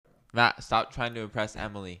Matt, stop trying to impress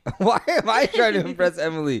Emily. Why am I trying to impress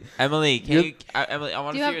Emily? Emily, Emily, I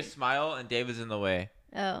want Do to you see your smile, and David's in the way.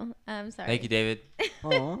 Oh, I'm sorry. Thank you, David.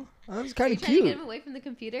 Oh, that was Are kind you of trying to get cute. him away from the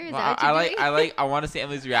computer? Is Well, that what you're doing? I want to see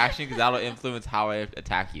Emily's reaction because that'll influence how I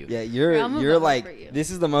attack you. Yeah, I'll you're move you're over like for you. this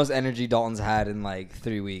is the most energy Dalton's had in like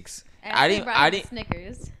 3 weeks. I didn't- brought I him didn't-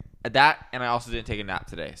 Snickers. That, and I also didn't take a nap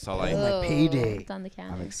today. So like, my payday. It's on the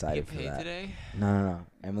counter. I'm you excited get for paid that. today? No.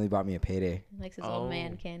 Emily bought me a payday. He likes his Oh. old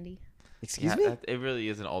man candy. Excuse Yeah, me, it really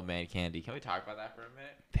is an old man candy. Can we talk about that for a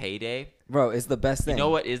minute? Payday. bro. It's the best thing. You know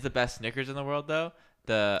what is the best Snickers in the world though?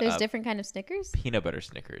 The There's different kind of Snickers. peanut butter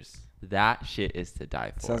Snickers. That shit is to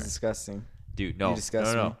die for. Sounds disgusting. Dude, no. You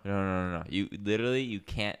disgust no, me. no. You literally you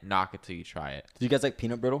can't knock it till you try it. Do you guys like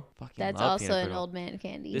peanut brittle? Fucking That's love also peanut an brittle. old man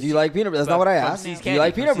candy. This- Do you like peanut brittle? That's not what I From asked. See's Do candy. you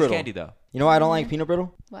like From peanut See's brittle? candy though. You know why I don't like peanut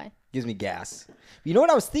brittle? Why? Gives me gas. You know what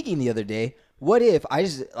I was thinking the other day? What if I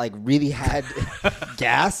just like really had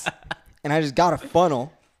gas and I just got a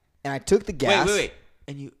funnel and I took the gas Wait.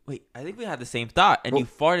 And you wait, I think we had the same thought and you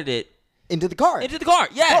farted it into the car? into the car.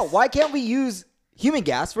 Yes. Bro, why can't we use human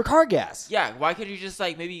gas for car gas? Yeah, why could you just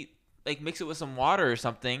like maybe like mix it with some water or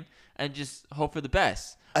something and just hope for the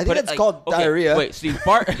best? I think Put it, it's called diarrhea. Wait, so you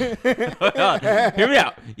fart. Hold on, hear me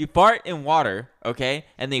out. You fart in water, okay,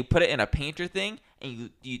 and then you put it in a painter thing, and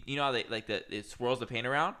you know how they like it swirls the paint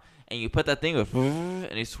around, and you put that thing with, and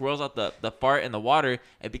it swirls out the fart in the water.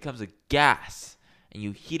 It becomes a gas, and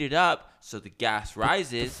you heat it up so the gas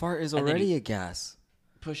rises. The fart is and then already you a gas.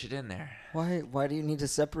 push it in there Why do you need to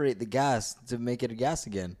separate the gas to make it a gas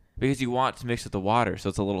again? because you want to mix with the water, so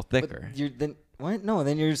it's a little thicker. But you're then what? No,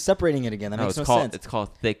 then you're separating it again. That makes no sense. It's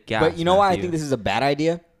called thick gas. But you know why I think this is a bad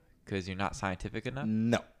idea? Because you're not scientific enough.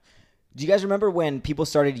 No. Do you guys remember when people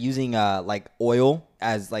started using like oil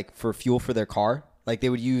as like for fuel for their car? Like they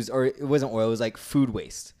would use, or it wasn't oil, it was like food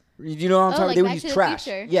waste. You know what I'm talking? like They would Back use to the trash.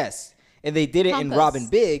 Future. Yes, and they did it in Compost. Robin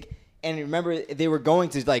Big. And remember, they were going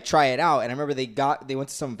to like try it out. And I remember they went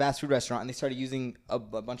to some fast food restaurant and they started using a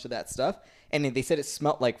bunch of that stuff. And they said it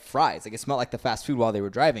smelled like fries, like it smelled like the fast food while they were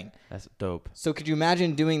driving. That's dope. So could you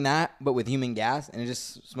imagine doing that, but with human gas, and it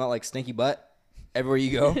just smelled like stinky butt everywhere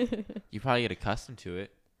you go? You probably get accustomed to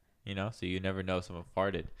it, you know, so you never know someone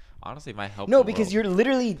farted. Honestly, it might help. No, the because world. you're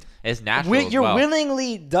literally It's natural. as you're well.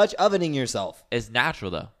 willingly Dutch ovening yourself. It's natural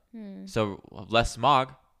though. So less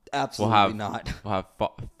smog. Absolutely not. We'll have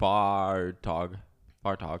fartog,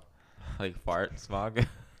 like fart smog,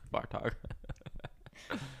 fartog.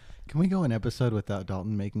 Can we go an episode without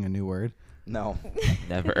Dalton making a new word? No.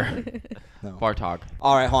 Never. No. Fartog.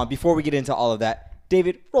 All right, hold on. Before we get into all of that,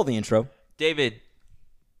 David, roll the intro. David,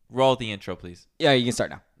 roll the intro, please. Yeah, you can start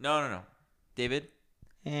now. No. David.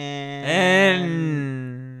 And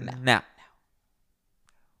Now.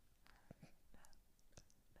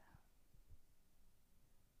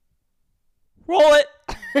 Roll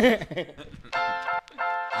it.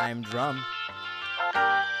 I'm Drum.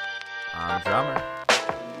 I'm drummer.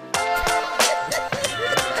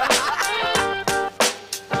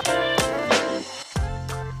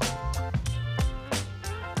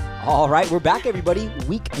 All right, we're back, everybody.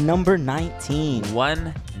 Week number 19.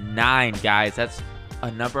 1-9, guys. That's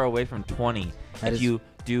a number away from 20. That if is- you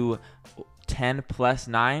do 10 plus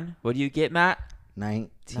 9, what do you get, Matt?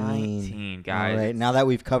 19. 19, guys. All right, now that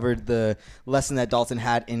we've covered the lesson that Dalton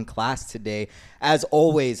had in class today, as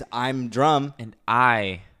always, I'm Drum, And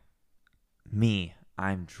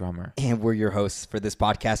I'm drummer. and we're your hosts for this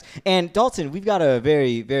podcast. And Dalton, we've got a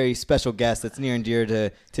very, very special guest that's near and dear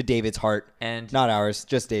to David's heart. And Not ours,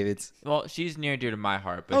 just David's. well, she's near and dear to my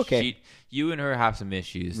heart, but Okay. you and her have some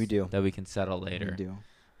issues. We do. That we can settle later. We do.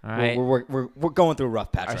 All right. We're going through a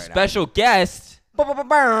rough patch Our right special guest,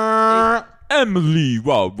 now. Emily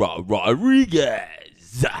Rodriguez.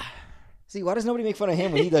 See, why does nobody make fun of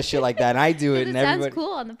him when he does shit like that? And I do it, Because and it sounds everybody.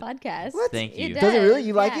 cool on the podcast. What? Thank you. Does it really?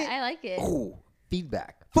 You like Yeah, it? I like it. Oh,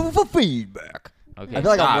 feedback. Feedback. Okay, I feel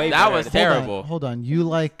like I'm stop. way That better was at it. terrible. Hold on. You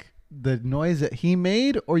like the noise that he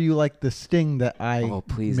made, or you like the sting that I Oh,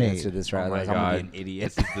 please made? answer this Oh right. my Otherwise I'm God. gonna be an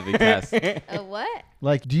idiot. This is the big test. What?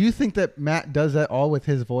 Like, do you think that Matt does that all with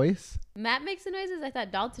his voice? Matt makes the noises? I thought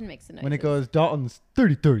Dalton makes the noises. When it goes, Dalton's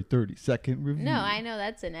 30 second review. No, I know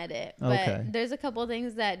that's an edit. But Okay. there's a couple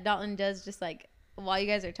things that Dalton does just like while you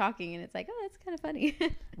guys are talking, and it's like, oh, that's kind of funny.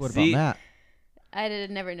 What See? about Matt? I did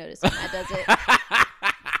never notice when Matt does it.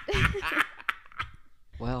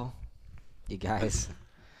 Well, you guys,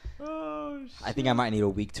 Oh, I think I might need a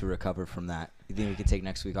week to recover from that. You think we can take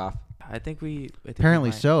next week off? I think we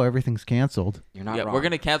Apparently might. so. Everything's canceled. You're not Yeah, wrong. we're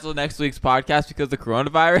gonna cancel next week's podcast because of the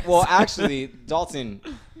coronavirus. Well, actually, Dalton,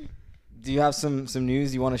 do you have some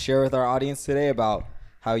news you want to share with our audience today about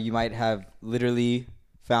how you might have literally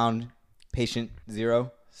found patient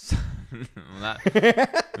 0? I'm not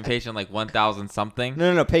patient like 1,000 something.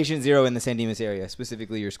 No. Patient 0 in the San Dimas area,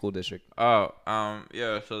 specifically your school district. Oh,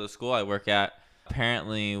 yeah. So the school I work at,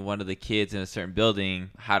 apparently one of the kids in a certain building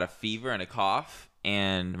had a fever and a cough,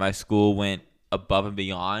 and my school went above and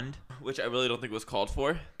beyond, which I really don't think was called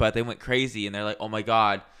for, but they went crazy and they're like, oh my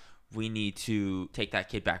God, we need to take that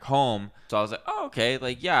kid back home. So I was like, oh, okay.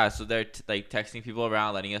 Like, yeah. So they're like texting people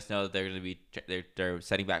around, letting us know that they're going to be, they're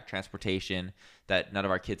setting back transportation, that none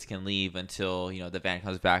of our kids can leave until, the van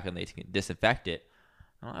comes back and they can disinfect it.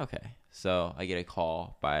 I'm like, okay. So I get a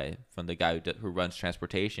call from the guy who runs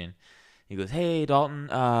transportation. He goes, hey, Dalton,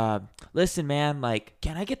 listen, man, like,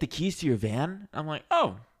 can I get the keys to your van? I'm like,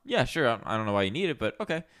 oh, yeah, sure. I don't know why you need it, but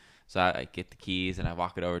okay. So I get the keys and I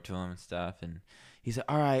walk it over to him and stuff. And he said,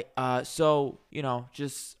 all right, so,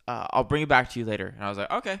 just I'll bring it back to you later. And I was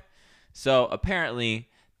like, okay. So apparently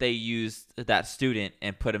they used that student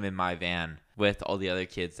and put him in my van with all the other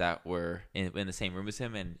kids that were in the same room as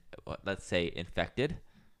him and, let's say, infected.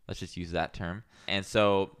 Let's just use that term. And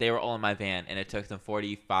so they were all in my van, and it took them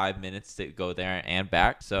 45 minutes to go there and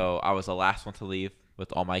back. So I was the last one to leave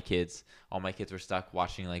with all my kids. All my kids were stuck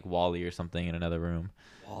watching like WALL-E or something in another room.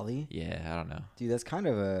 WALL-E? Yeah, I don't know. Dude, that's kind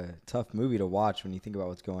of a tough movie to watch when you think about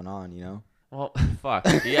what's going on, Well, fuck.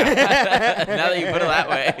 Yeah. Now that you put it that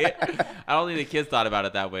way. I don't think the kids thought about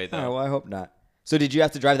it that way, though. Oh, well, I hope not. So did you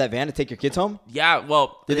have to drive that van to take your kids home? Yeah,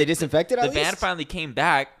 well. Did they disinfect it at The least? van finally came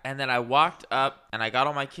back, and then I walked up, and I got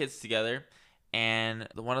all my kids together, and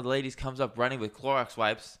one of the ladies comes up running with Clorox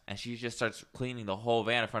wipes, and she just starts cleaning the whole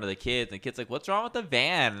van in front of the kids, and the kid's like, what's wrong with the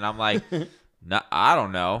van? And I'm like, no, I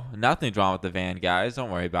don't know. Nothing's wrong with the van, guys. Don't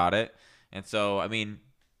worry about it. And so, I mean,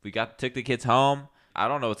 we took the kids home. I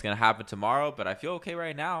don't know what's going to happen tomorrow, but I feel okay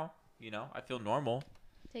right now. I feel normal.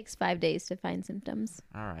 Takes 5 days to find symptoms.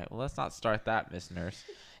 All right. Well, let's not start that, Miss Nurse.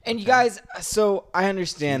 And you guys, so I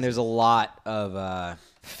understand there's a lot of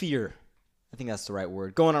fear. I think that's the right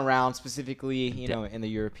word. Going around specifically, in the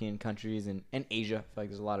European countries and Asia. I feel like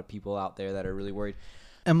there's a lot of people out there that are really worried.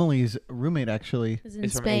 Emily's roommate actually Is in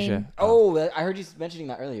It's from Spain. Asia. Oh, I heard you mentioning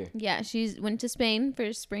that earlier. Yeah, she went to Spain for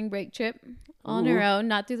a spring break trip on her Ooh. own,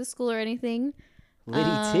 not through the school or anything. Litty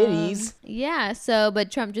titties. Yeah,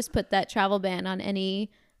 but Trump just put that travel ban on any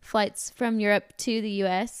flights from Europe to the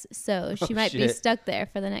U.S., so she might be shit. stuck there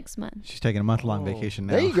for the next month. she's taking a month-long vacation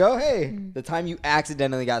now. There you go. Hey, the time you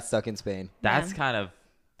accidentally got stuck in Spain. That's Yeah. kind of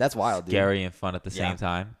That's wild, dude. scary and fun at the Yeah. same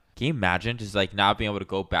time. Can you imagine just like not being able to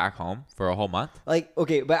go back home for a whole month? Like,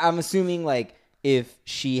 okay, but I'm assuming like if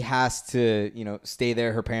she has to, stay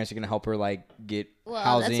there, her parents are gonna help her like get Well,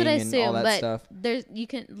 housing that's what I and assume, all that but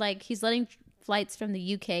stuff. he's letting flights from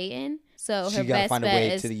the UK in, so She her gotta best find a bet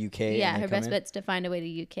way is to the UK. yeah, and then her come best in? bet's to find a way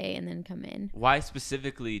to UK and then come in. Why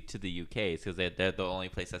specifically to the UK? It's because they're the only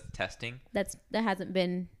place that's testing.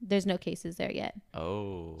 There's no cases there yet.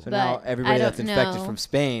 Oh. So But now everybody I that's don't infected know. from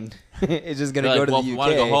Spain is just gonna They're go like, to well, the if UK. we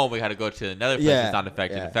want to go home, we got to go to another place Yeah, that's not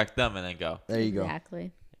infected, yeah. infect them, and then go. There you go.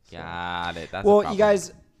 Exactly. Got it. That's a Well, problem. you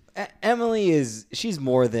guys, Emily she's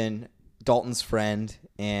more than Dalton's friend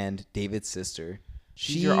and David's sister.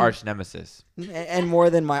 She's your arch nemesis. And more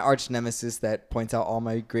than my arch nemesis that points out all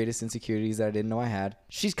my greatest insecurities that I didn't know I had.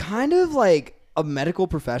 She's kind of like a medical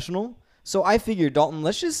professional. So I figured, Dalton,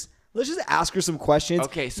 let's just ask her some questions.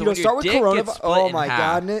 Okay, so when your start with dick gets coronavirus. split Oh in my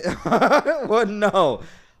half. god. Well, no.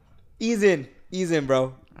 Ease in, bro.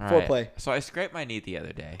 All right. Foreplay. So I scraped my knee the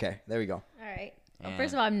other day. Okay, there we go. All right. Well, Yeah.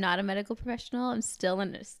 first of all, I'm not a medical professional. I'm still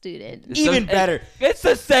a student. Even better. It's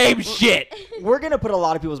the same shit. We're going to put a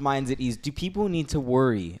lot of people's minds at ease. Do people need to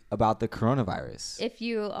worry about the coronavirus? If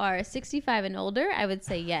you are 65 and older, I would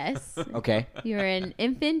say yes. Okay. You're an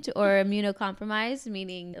infant or immunocompromised,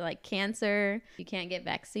 meaning like cancer. You can't get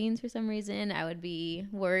vaccines for some reason. I would be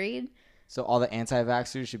worried. So all the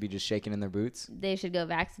anti-vaxxers should be just shaking in their boots? They should go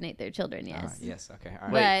vaccinate their children. Yes. Yes. Okay. All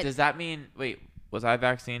right. Wait, But- does that mean? Wait, was I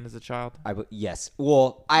vaccinated as a child? Yes.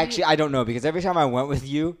 Well, I don't know because every time I went with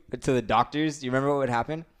you to the doctors, do you remember what would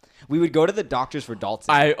happen? We would go to the doctors for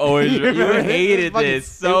Dalton. I always You remember? hated Fucking this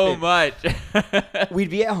so stupid. much. We'd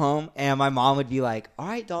be at home and my mom would be like, "All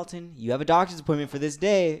right, Dalton, you have a doctor's appointment for this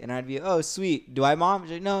day," and I'd be, "Oh, sweet. Do I, Mom?"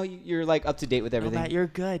 She's like, "No, you're like up to date with everything. You're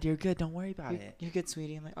good. You're good. Don't worry about it. You're good,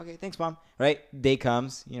 sweetie." I'm like, "Okay, thanks, Mom." Right? Day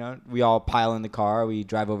comes, we all pile in the car. We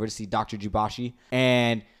drive over to see Dr. Jubashi,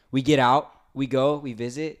 and we get out. We go. We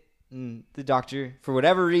visit. And the doctor, for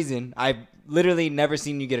whatever reason, I've literally never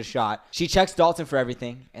seen you get a shot. She checks Dalton for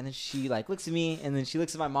everything, and then she looks at me, and then she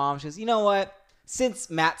looks at my mom. She goes, "You know what? Since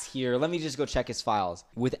Matt's here, let me just go check his files."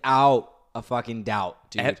 Without a fucking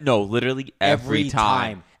doubt, dude. No, literally every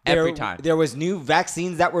time. Every time. There was new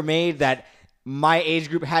vaccines that were made that my age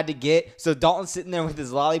group had to get. So Dalton's sitting there with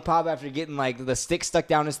his lollipop after getting like the stick stuck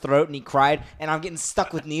down his throat, and he cried. And I'm getting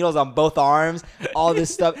stuck with needles on both arms. All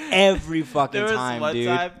this stuff every fucking time,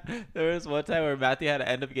 dude. There was one time where Matthew had to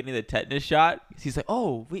end up getting the tetanus shot. He's like,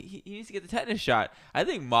 "Oh, wait, he needs to get the tetanus shot." I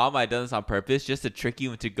think Mom might have done this on purpose just to trick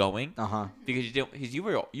you into going. Because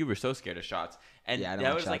you were so scared of shots, and Yeah, I don't that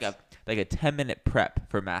like was shots. like a 10-minute prep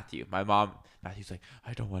for Matthew. Matthew's like,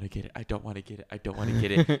 "I don't want to get it. I don't want to get it. I don't want to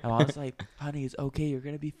get it." And Mom's like, "Honey, it's okay. You're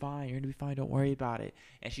gonna be fine. You're gonna be fine. Don't worry about it."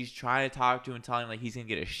 And she's trying to talk to him, telling him like he's gonna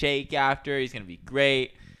get a shake after. He's gonna be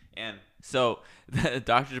great. And so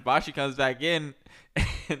Dr. Jabashi comes back in,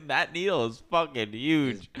 and that needle is fucking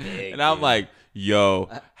huge. big, and I'm dude. like, "Yo,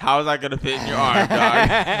 how is that gonna fit in your arm,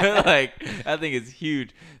 dog?" Like that thing is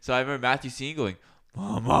huge. So I remember Matthew seeing going,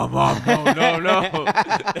 Mom, no.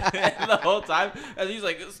 And the whole time, as he's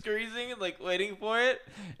like squeezing and like waiting for it,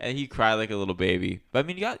 and he cried like a little baby. But I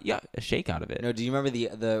mean, you got a shake out of it. No, do you remember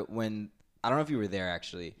the when I don't know if you were there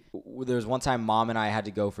actually. There was one time Mom and I had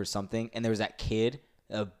to go for something, and there was that kid,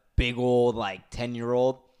 a big old like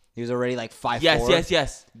 10-year-old. He was already like 5'4".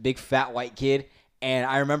 Yes. Big fat white kid, and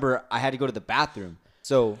I remember I had to go to the bathroom.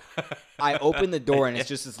 So I opened the door, and it's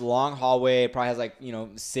just this long hallway. It probably has like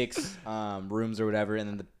 6 rooms or whatever, and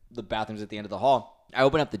then the bathroom's at the end of the hall. I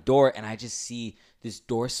open up the door, and I just see this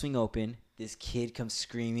door swing open. This kid comes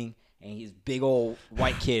screaming, and he's big old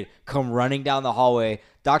white kid come running down the hallway.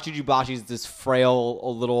 Dr. Jubashi is this frail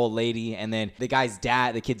little old lady, and then the kid's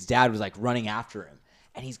dad was like running after him,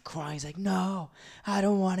 and he's crying. He's like, "No, I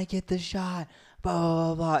don't want to get the shot." Blah,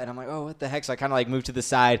 blah, blah. And I'm like, "Oh, what the heck?" So I kind of like move to the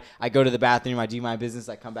side. I go to the bathroom. I do my business.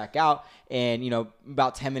 I come back out. And,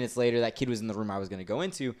 about 10 minutes later, that kid was in the room I was going to go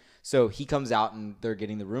into. So he comes out, and they're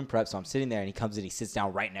getting the room prep. So I'm sitting there, and he comes in. He sits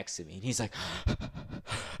down right next to me. And he's like,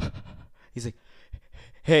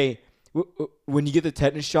 "Hey, when you get the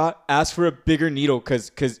tetanus shot, ask for a bigger needle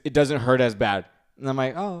because it doesn't hurt as bad." And I'm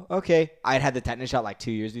like, "Oh, okay." I'd had the tetanus shot like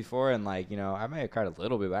 2 years before. And like, I might have cried a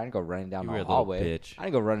little bit, but I didn't go running down You no were a little hallway. bitch. I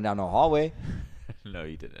didn't go running down no hallway. No,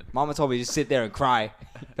 you didn't. Mama told me just sit there and cry.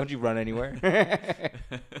 Don't you run anywhere.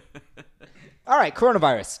 All right,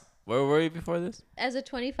 coronavirus. Where were you before this? As a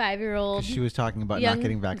 25-year-old, She was talking about Young- not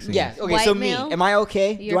getting vaccines. Yeah. Okay. White So male, me, am I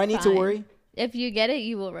okay? Do you're I need to fine. worry? if you get it,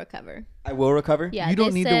 you will recover. I will recover. Yeah, You don't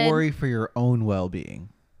they need said- to worry for your own well-being.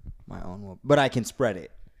 My own will, but I can spread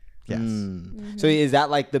it. Yes. So is that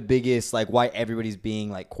like the biggest, like why everybody's being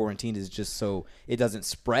like quarantined is just so it doesn't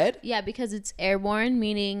spread? Yeah, because it's airborne,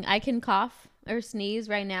 meaning I can cough or sneeze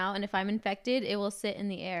right now, and if I'm infected, it will sit in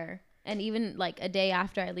the air. And even like a day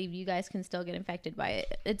after I leave, you guys can still get infected by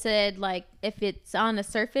it. It said like if it's on a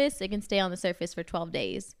surface, it can stay on the surface for 12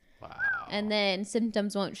 days. Wow. And then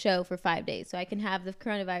symptoms won't show for 5 days. So I can have the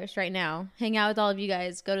coronavirus right now, hang out with all of you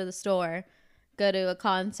guys, go to the store, go to a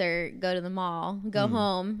concert, go to the mall, go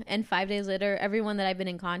home, and 5 days later, everyone that I've been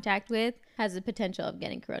in contact with has the potential of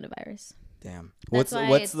getting coronavirus. Damn. That's why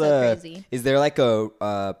it's so crazy. Is there like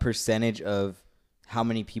a percentage of how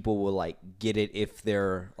many people will like get it if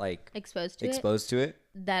they're like Exposed to it?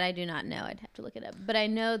 That I do not know. I'd have to look it up. But I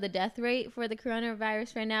know the death rate for the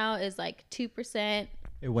coronavirus right now is like 2%,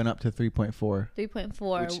 It went up to 3.4.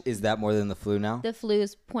 3.4. Which is that more than the flu now? The flu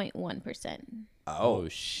is 0.1%. Oh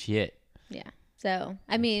shit. Yeah. So,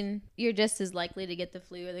 I mean, you're just as likely to get the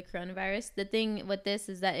flu or the coronavirus. The thing with this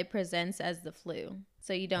is that it presents as the flu.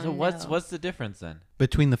 So you don't So know. what's the difference then?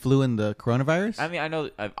 Between the flu and the coronavirus? I mean, I know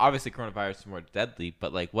obviously coronavirus is more deadly,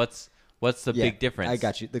 but like what's the big difference? I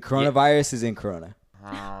got you. The coronavirus is in Corona.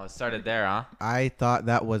 Oh, it started there, huh? I thought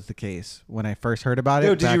that was the case when I first heard about it.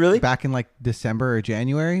 No, did you really? Back in like December or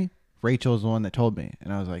January, Rachel's the one that told me.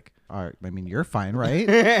 And I was like, all right, I mean, you're fine, right?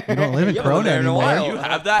 You don't live in You haven't Corona lived there in a anymore. while. You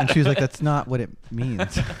have that? And she was like, that's not what it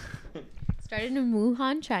means. Started in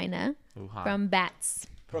Wuhan, China, Wuhan. from bats.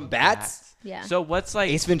 From bats? Yeah. So what's like?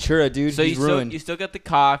 Ace Ventura, dude. So he's ruined. you still get the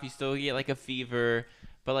cough, you still get like a fever,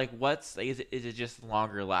 but like what's like? Is it just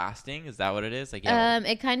longer lasting? Is that what it is? Like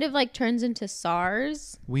It kind of like turns into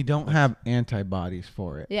SARS. We don't have antibodies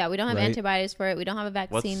for it. Yeah, we don't have Right. antibodies for it. We don't have a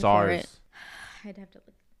what's vaccine for SARS? it. I'd have to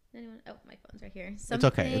look. Anyone? Oh, my phone's right here. It's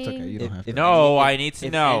okay. It's okay. You don't have to. No, I need to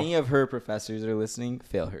if know. any of her professors are listening,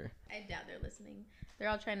 fail her. I doubt they're listening. They're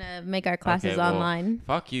all trying to make our classes Okay, well, online.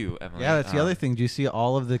 Fuck you, Emily. Yeah, that's the other thing. Do you see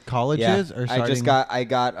all of the colleges are starting? I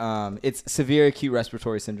got it's severe acute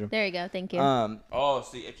respiratory syndrome. There you go. Thank you. Oh,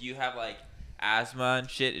 so if you have like asthma and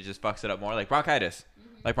shit, it just fucks it up more, like bronchitis.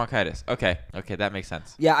 Like bronchitis. Okay, that makes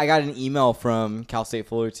sense. Yeah, I got an email from Cal State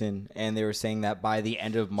Fullerton, and they were saying that by the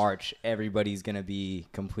end of March, everybody's gonna be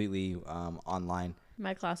completely online.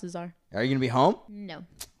 My classes are. Are you gonna be home? No.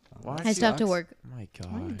 What? I still have to Sucks. work. Oh my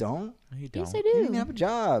god. No, you don't. No, you Yes, don't. I You don't even do. have a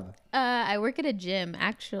job. I work at a gym,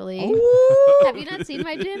 actually. Ooh. Have you not seen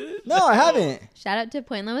my gym? No, I haven't. Shout out to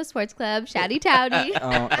Point Loma Sports Club. Shouty touty.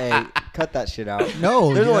 Oh, hey, cut that shit out.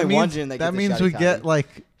 No, There's that only means, one gym that gets a means shouty we touty. get like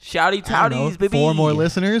Shouty I don't know, touties, baby. 4 more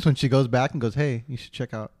listeners when she goes back and goes, "Hey, you should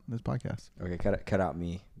check out this podcast." Okay, cut out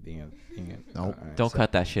me being a. Nope. All right, Don't so-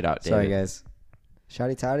 cut that shit out, David. Sorry, guys.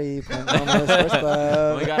 Shouty touty, Point Loma Sports Club.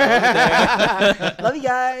 Oh my God, Love you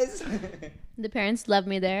guys. The parents love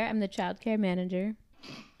me there. I'm the child care manager.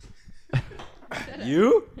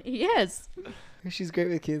 You? Yes. She's great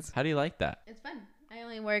with kids. How do you like that? It's fun. I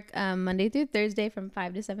only work Monday through Thursday from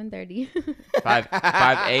 5 to 7:30 5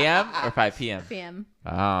 a.m. or 5 p.m. p.m.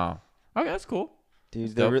 Oh, okay, that's cool.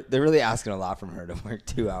 Dude, Dope. they're really asking a lot from her to work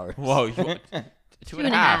 2 hours. Whoa, you, Two and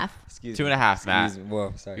a half. Excuse Two me. and a half, Matt. Excuse me.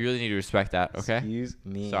 Whoa, sorry. You really need to respect that, okay? Excuse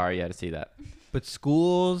me. Sorry, you had to see that. But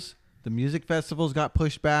schools, the music festivals got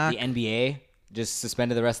pushed back. The NBA just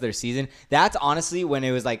suspended the rest of their season. That's honestly when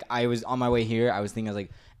it was like I was on my way here. I was thinking, I was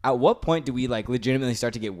like, at what point do we like legitimately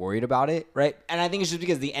start to get worried about it, right? And I think it's just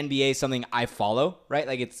because the NBA is something I follow, right?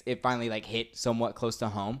 Like it finally like hit somewhat close to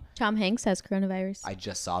home. Tom Hanks has coronavirus. I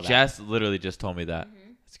just saw that. Jess literally just told me that.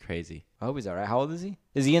 It's crazy. I hope he's all right. How old is he?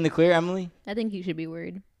 Is he in the clear, Emily? I think you should be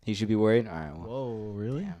worried. He should be worried. All right. Well, Whoa,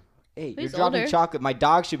 really? yeah. Hey, you're He's dropping older. chocolate. My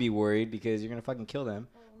dog should be worried because you're gonna fucking kill them.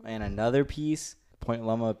 And another piece. Point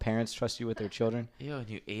Loma parents trust you with their children. Ew, and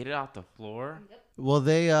you ate it off the floor? Well,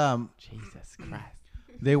 Jesus Christ.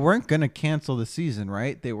 they weren't gonna cancel the season,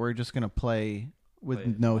 right? They were just gonna play with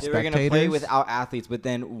Play. no They were spectators. gonna play without athletes, but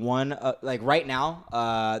then one like right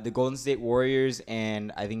now, the Golden State Warriors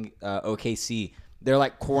and I think OKC, they're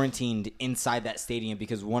like quarantined inside that stadium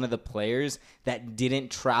because one of the players that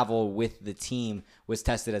didn't travel with the team was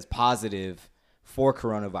tested as positive for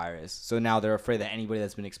coronavirus. So now they're afraid that anybody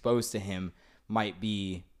that's been exposed to him might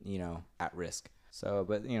be, at risk. So,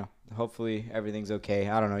 but hopefully everything's okay.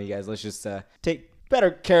 I don't know, you guys. Let's just take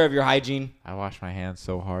better care of your hygiene. I wash my hands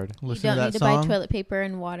so hard. You Listen don't to need that to buy song. toilet paper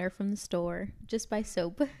and water from the store. Just buy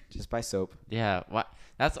soap. Just buy soap. Yeah, what?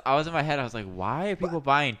 I was in my head. I was like, why are people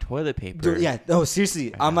buying toilet paper? Dude, yeah. No,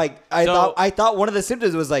 seriously. I'm like, So- I thought one of the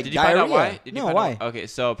symptoms was like Did you diarrhea. find out why? Did you No, find why? out- okay,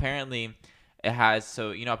 so apparently it has.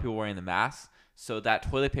 So you know how people wearing the mask. So that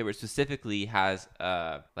toilet paper specifically has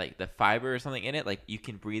like the fiber or something in it. Like you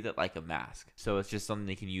can breathe it like a mask. So it's just something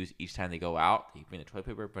they can use each time they go out. You bring the toilet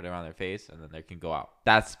paper, put it around their face, and then they can go out.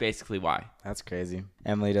 That's basically why. That's crazy.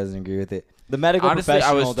 Emily doesn't agree with it. The medical Honestly, I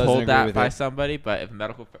professional was doesn't told agree that with by it. somebody, but if a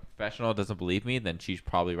medical professional doesn't believe me, then she's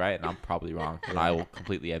probably right, and I'm probably wrong, and I will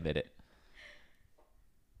completely admit it.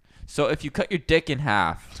 So if you cut your dick in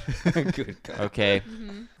half, Good God. okay,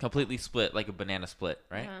 completely split like a banana split,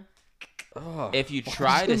 right? Uh-huh. Oh, If you why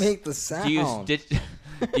try did to you make the sound? do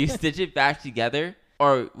you stitch it back together,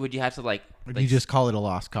 or would you have to like? Or do like you just call it a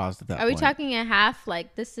lost cause at that Are we point? talking a half?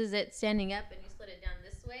 Like this is it standing up and you split it down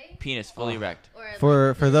this way? penis fully erect?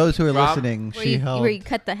 Or For those who are From- listening, where she you, held. where you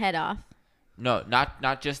cut the head off? No,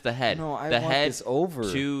 not just the head. No, I the want head this over.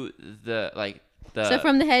 to the the. So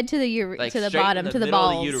from the head to the like to the straight in bottom the to the middle of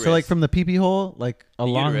the balls. uterus. So like from the pee-pee hole, like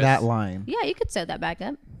along uterus. that line. Yeah, you could sew that back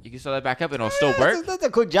up. you can sew that back up and it'll still work. That's a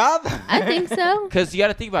quick job. I think so. Because you got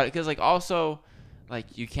to think about it. Because like also,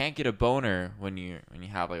 like you can't get a boner when you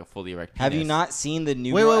have like a fully erect penis. Have you not seen the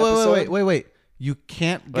new Wait, episode? wait. You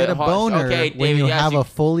can't Wait, get a hold on. boner Okay, when David, you yes, have you- a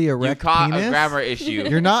fully You erect caught penis. a grammar issue.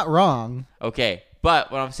 You're not wrong. Okay,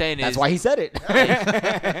 but what I'm saying is, That's why he said it.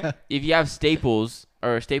 if you have staples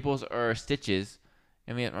or stitches,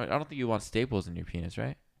 I mean, I don't think you want staples in your penis,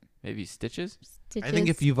 right? Maybe stitches. I think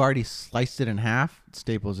if you've already sliced it in half,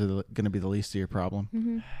 staples are going to be the least of your problem. I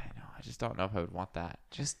know. I just don't know if I would want that.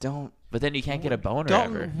 Just don't. But then you can't get a boner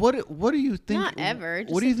ever. What do you think? Not ever,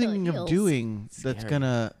 just What are you until it thinking of heals. doing that's Scary.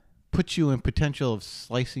 gonna put you in potential of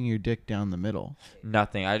slicing your dick down the middle?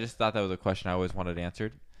 Nothing. I just thought that was a question I always wanted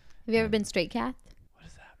answered. Have you ever been straight cathed? What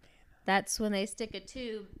does that mean? That's when they stick a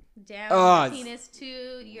tube down Oh, the penis to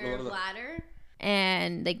your bladder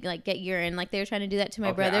and they like get urine. Like they were trying to do that to my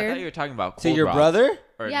Okay, I brother. thought you were talking about To cold your rods. brother?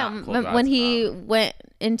 Or Yeah, not cold when rods, he went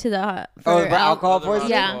into the Oh, for for alcohol Other rods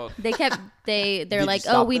poisoning? yeah, called- they kept they're you like,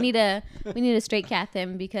 stop oh, we it? need to straight cath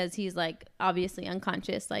him because he's like obviously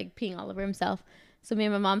unconscious, like peeing all over himself. So me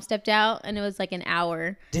and my mom stepped out, and it was like an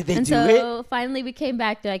hour. Did they and do so finally we came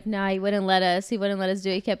back. They're like, no, he wouldn't let us. He wouldn't let us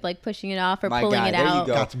do it. He kept like pushing it off or My pulling guy, it there you out.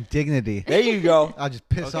 go. Got some dignity. There you go. I'll just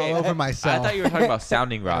piss Okay. all over myself. I thought you were talking about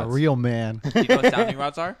sounding a rods. real man. Do you know what sounding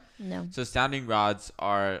rods are? No. So sounding rods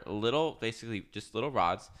are basically just little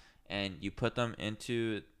rods, and you put them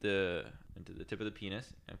into the tip of the penis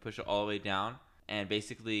and push it all the way down, and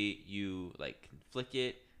basically you like flick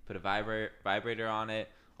it, put a vibrator on it,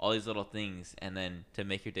 all these little things, and then to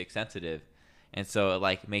make your dick sensitive, and so it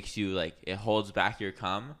like makes you like it holds back your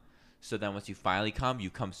cum. So then once you finally come, you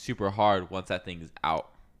come super hard once that thing is out.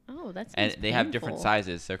 Oh, that's And they have different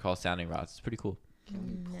sizes. They're called sounding rods. It's pretty cool.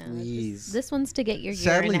 Please. This one's to get your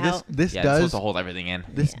Sadly, urine out. this Yeah, it's supposed does to hold everything in.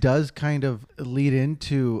 this does kind of lead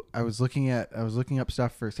into I was looking up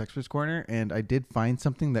stuff for Sexpert's Corner, and I did find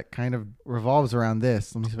something that kind of revolves around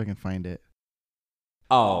this. Let me see if I can find it.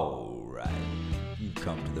 All right, you've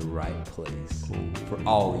come to the right place for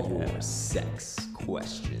all your sex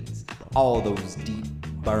questions, all those deep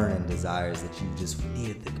burning desires that you just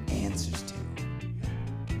needed the answers to.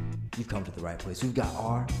 You've come to the right place. We've got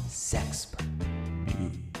our sexpert.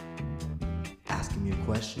 Ask him your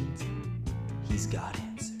questions. He's got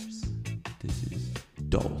answers. This is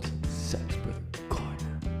Dalton Sexpert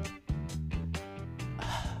Corner.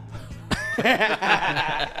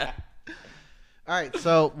 All right,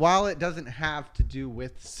 so while it doesn't have to do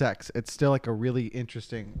with sex, it's still like a really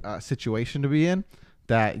interesting situation to be in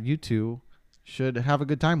that you two should have a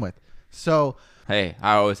good time with. So, Hey,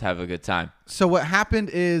 I always have a good time. so what happened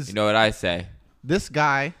is You know what I say? this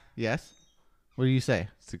guy, yes? What do you say?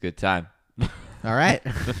 It's a good time. All right.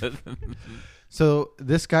 So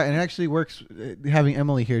this guy, and it actually works having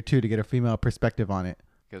Emily here too to get a female perspective on it.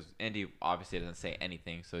 Because Andy obviously doesn't say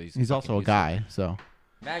anything, so he's He's also a useless. guy, so.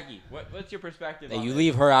 Maggie, what's your perspective? Hey, on you this?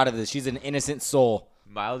 leave her out of this. She's an innocent soul.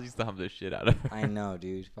 Miles used to hump the shit out of her. I know,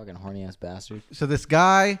 dude. Fucking horny ass bastard. So this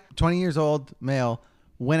guy, 20 years old, male,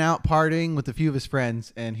 went out partying with a few of his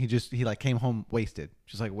friends, and he like came home wasted,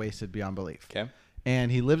 just like wasted beyond belief. Okay.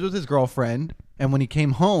 And he lived with his girlfriend, and when he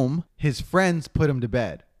came home, his friends put him to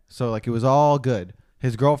bed. So like it was all good.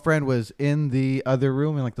 His girlfriend was in the other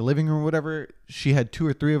room, in like the living room or whatever. She had 2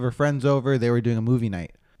 or 3 of her friends over. They were doing a movie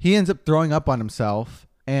night. He ends up throwing up on himself,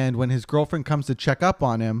 and when his girlfriend comes to check up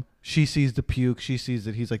on him, she sees the puke. She sees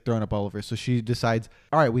that he's like throwing up all over. So she decides,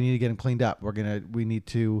 all right, we need to get him cleaned up. I need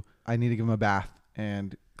to give him a bath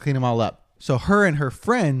and clean him all up. So her and her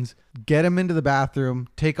friends get him into the bathroom,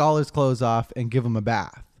 take all his clothes off, and give him a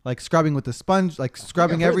bath. Like scrubbing with the sponge, like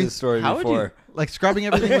scrubbing I've heard this story How would you- before. like scrubbing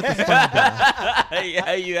everything with the sponge bath.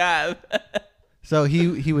 Yeah, you have. So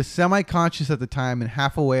he was semi-conscious at the time and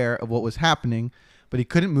half aware of what was happening, but he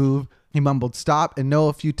couldn't move. He mumbled stop and no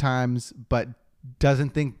a few times, but doesn't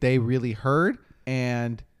think they really heard,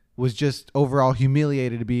 and was just overall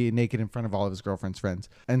humiliated to be naked in front of all of his girlfriend's friends.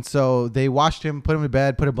 And so they washed him, put him to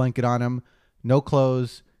bed, put a blanket on him, no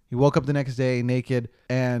clothes. He woke up the next day naked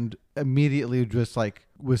and immediately just like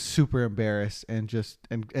was super embarrassed and just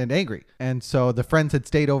and angry. And so the friends had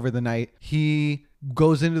stayed over the night. He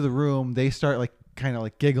goes into the room. They start like kind of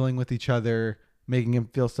like giggling with each other, making him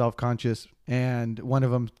feel self-conscious. And one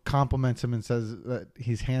of them compliments him and says that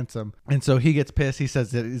he's handsome. And so he gets pissed. He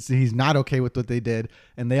says that he's not okay with what they did.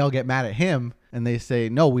 And they all get mad at him. And they say,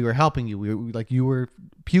 no, we were helping you. You were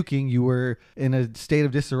puking. You were in a state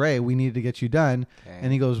of disarray. We needed to get you done. Okay.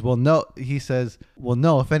 And he goes, well, no. He says, well,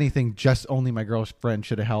 no, if anything, just only my girlfriend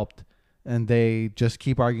should have helped. And they just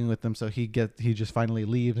keep arguing with him. So he just finally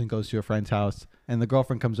leaves and goes to a friend's house. And the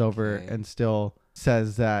girlfriend comes over and still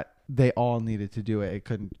says that they all needed to do it. It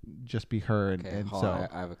couldn't just be her. And hold so on.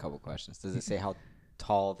 I have a couple questions. Does it say how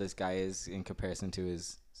tall this guy is in comparison to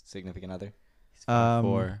his significant other?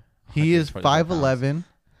 he is 5'11".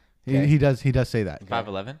 Okay. He does say that.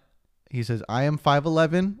 5'11"? He says, I am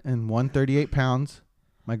 5'11" and 138 pounds.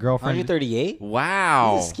 My girlfriend 138?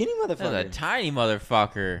 Wow. He's a skinny That's a motherfucker. tiny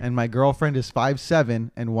motherfucker. and my girlfriend is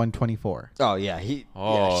 5'7" and 124. Oh yeah, yeah,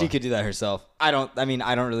 Oh. she could do that herself. I don't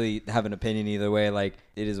really have an opinion either way. Like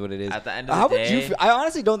it is what it is. At the end of the How day, would you feel? I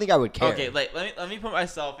honestly don't think I would care. Okay, like let me put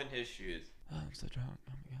myself in his shoes. Oh, I'm so drunk.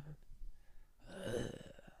 Oh my god.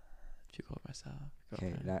 Puke over myself.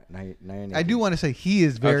 Okay, now you're I do want to say he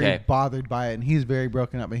is very Okay. bothered by it, and he's very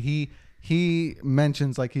broken up. And he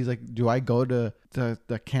mentions like he's like, do I go to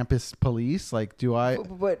the campus police? Like, do I?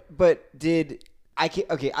 But did I can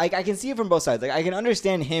I can see it from both sides. Like I can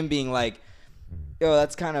understand him being like, yo,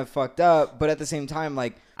 that's kind of fucked up. But at the same time,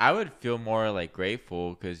 like I would feel more like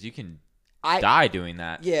grateful because you can I die doing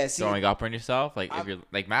that. Yeah, see- throwing up on yourself. Like if you're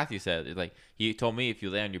like Matthew said, like he told me, if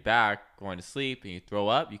you lay on your back going to sleep and you throw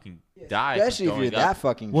up, you can die. from especially if you're throwing that up.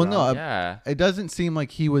 fucking Well, drunk. no, Yeah. it doesn't seem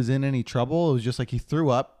like he was in any trouble. It was just like he threw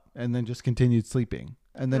up and then just continued sleeping.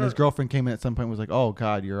 And then his girlfriend came in at some point and was like, oh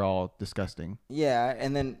God, you're all disgusting. Yeah,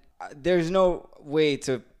 and then there's no way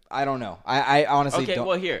to. I don't know. I honestly Okay. don't.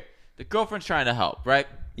 Well, here the girlfriend's trying to help, right?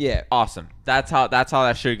 Yeah. Awesome. That's how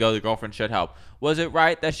that should go. The girlfriend should help. Was it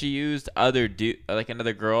right that she used like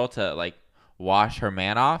another girl to like wash her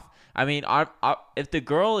man off? I mean, if the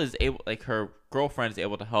girl is able, like her girlfriend is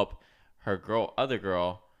able to help her other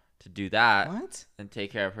girl, to do that What? and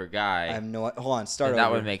take care of her I guy, have no. Hold on. Start then that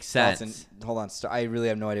over. would make sense. Dawson, hold on. I really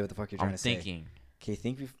have no idea what the fuck you're trying I'm to say. thinking.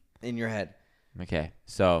 Okay, in your head. Okay,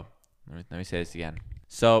 so let me say this again.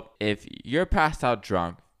 So if you're passed out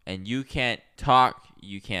drunk and you can't talk,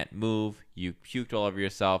 you can't move, you puked all over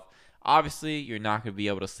yourself, obviously you're not going to be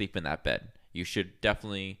able to sleep in that bed. You should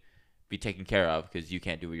definitely be taken care of because you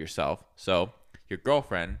can't do it yourself. So your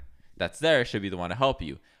girlfriend that's there should be the one to help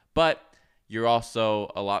you. But you're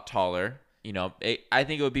also a lot taller. You know, I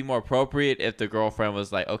think it would be more appropriate if the girlfriend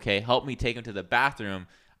was like, okay, help me take him to the bathroom.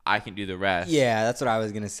 I can do the rest. Yeah, that's what I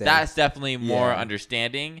was gonna say. That's definitely more Yeah.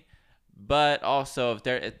 understanding. But also,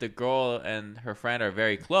 if the girl and her friend are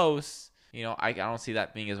very close, you know, I don't see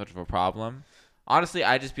that being as much of a problem. Honestly,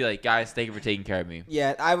 I'd just be like, guys, thank you for taking care of me.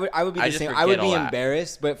 Yeah, I would be I the just same. I forget would be all that.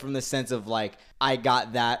 embarrassed, but from the sense of like I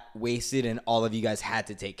got that wasted and all of you guys had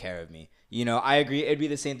to take care of me. You know, I agree. It'd be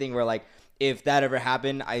the same thing where like if that ever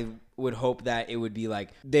happened, I would hope that it would be like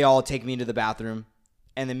they all take me into the bathroom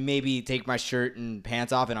and then maybe take my shirt and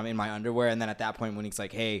pants off and I'm in my underwear, and then at that point when he's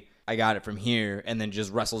like, hey, I got it from here, and then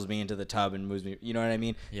just wrestles me into the tub and moves me, you know what I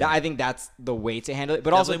mean? Yeah. I think that's the way to handle it.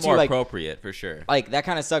 But Definitely also too, more like appropriate for sure. like that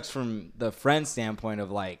kind of sucks from the friend standpoint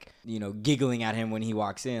of like, you know, giggling at him when he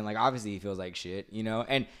walks in. Like obviously he feels like shit, you know,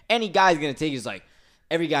 and any guy's gonna take is like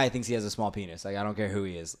every guy thinks he has a small penis. Like I don't care who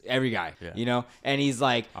he is, every guy, Yeah. you know, and he's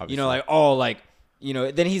like, Obviously. you know, like, oh, like, you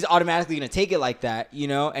know, then he's automatically gonna take it like that, you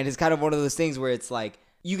know, and it's kind of one of those things where it's like,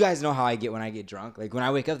 you guys know how I get when I get drunk. Like when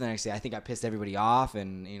I wake up the next day, I think I pissed everybody off,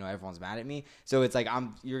 and you know everyone's mad at me. So it's like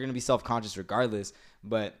you're gonna be self-conscious regardless.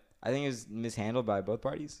 But I think it was mishandled by both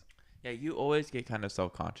parties. Yeah, you always get kind of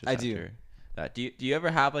self-conscious. I do. after that. Do you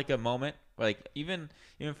ever have like a moment where, like even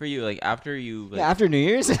for you, like after you like, Yeah, after New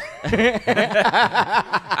Year's.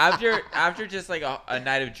 after just like a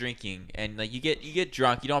night of drinking and like you get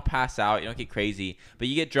drunk, you don't pass out, you don't get crazy, but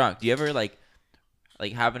you get drunk. Do you ever like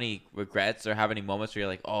have any regrets or have any moments where you're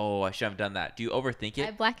like, oh, I should have done that? Do you overthink I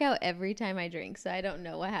it? black out every time I drink, so I don't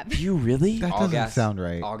know what happened. You really? That All doesn't gas. sound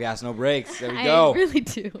right. All gas, no brakes. There we I go. really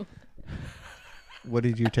do. What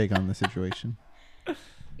did you take on the situation?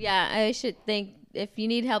 Yeah, I should think if you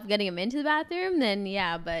need help getting him into the bathroom, then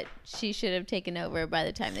yeah, but she should have taken over by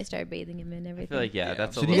the time they started bathing him and I everything. feel like Yeah.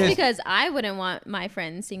 that's a So do you Just little. guys- because I wouldn't want my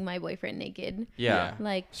friends seeing my boyfriend naked. Yeah.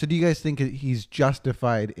 Like, So do you guys think that he's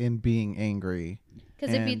justified in being angry?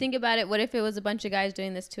 because if you And think about it, what if it was a bunch of guys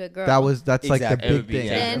doing this to a girl? That's like Exactly. the It big would be thing.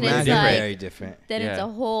 Then different. it's Imagine like- very different. Then it's Yeah. a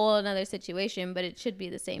whole another situation, but it should be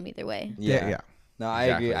the same either way. Yeah, yeah. No, I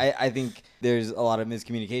Exactly. agree. I think there's a lot of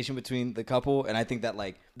miscommunication between the couple, and I think that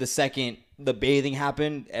like the second the bathing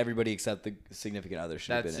happened, everybody except the significant other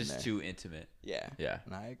should have That's been in just there. too intimate. Yeah. Yeah.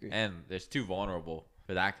 No, I agree. And there's too vulnerable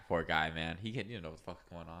for that poor guy, man. He can, you know what the fuck's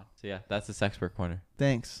going on. So yeah, that's the Sexpert Corner.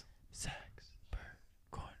 Thanks. Sexpert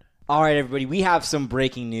Corner. All right, everybody, we have some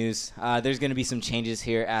breaking news. There's going to be some changes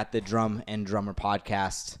here at the Drum and Drummer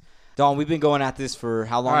podcast. Dawn, we've been going at this for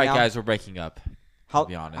how long All right, now? guys, we're breaking up. How, to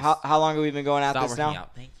be honest. How long have we been going at Stop this working now?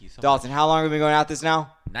 out. Thank you so Dalton, how long have we been going at this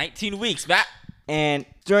now? much. 19 weeks, Matt. And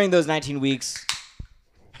during those 19 weeks,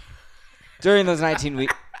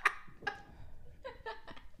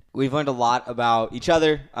 we've learned a lot about each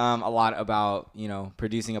other, a lot about, you know,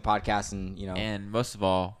 producing a podcast and, you know, And most of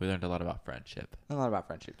all, we learned a lot about friendship. a lot about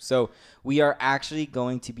friendship. So we are actually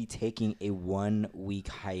going to be taking a 1 week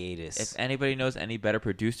hiatus. If anybody knows any better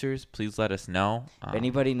producers, please let us know. If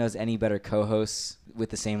anybody knows any better co-hosts with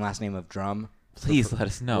the same last name of Drum, please let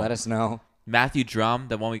us know. let us know. Matthew Drum,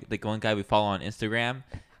 the one guy we follow on Instagram,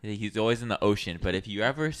 he's always in the ocean. But if you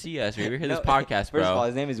ever see us or you ever hear this No, podcast, First of all, bro,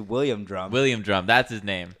 his name is William Drum. William Drum, that's his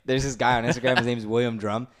name. There's this guy on Instagram. His name is William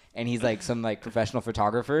Drum, and he's like some like professional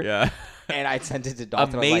photographer. Yeah. And I sent it to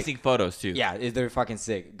Dalton. I was like, Amazing photos too. yeah, they're fucking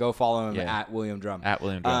sick. Go follow him Yeah. at William Drum. At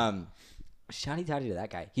William Drum. Shouty touty to that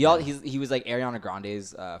guy. He was like Ariana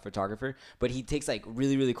Grande's photographer, but he takes like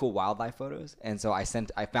really really cool wildlife photos. And so I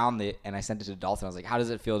found it and I sent it to Dalton. I was like, how does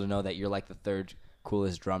it feel to know that you're like the third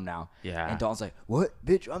coolest drum now? Yeah. And Dalton's like, what,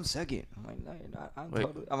 bitch? I'm second. I'm like, no, you're not.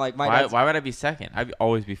 Wait, I'm like, my why, dad's- why would I be second? I'd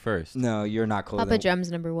always be first. No, you're not cool. Papa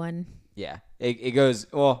Drum's number one. Yeah, it goes.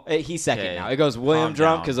 Well, he's second Okay, now. It goes William calm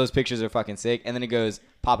Drum down. because those pictures are fucking sick, and then it goes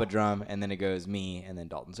Papa Drum, and then it goes me, and then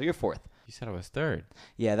Dalton. So you're fourth. You said I was third.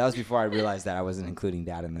 Yeah, that was before I realized that I wasn't including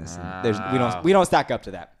Dad in this. And Ah. we don't stack up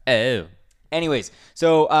to that. Oh. Anyways,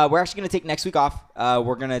 so we're actually gonna take next week off.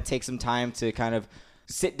 We're gonna take some time to kind of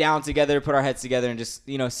sit down together, put our heads together, and just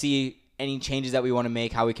see any changes that we want to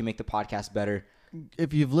make, how we can make the podcast better.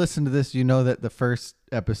 If you've listened to this, you know that the first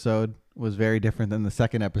episode was very different than the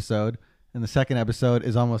second episode. and the second episode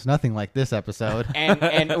is almost nothing like this episode.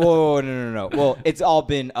 And whoa, no. Well, it's all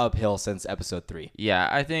been uphill since episode 3. Yeah,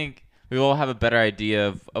 I think we will have a better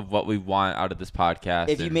idea of what we want out of this podcast.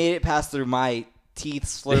 If you made it past through my teeth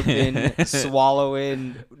slurping,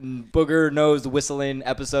 swallowing, booger nose whistling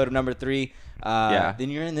episode of number 3, then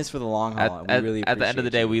you're in this for the long haul. at the end of the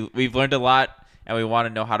day, we've learned a lot, and we want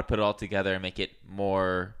to know how to put it all together and make it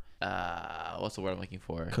more. What's the word I'm looking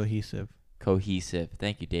for? Cohesive.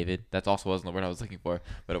 Thank you, David. That also wasn't the word I was looking for,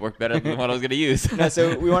 but it worked better than what I was going to use. No,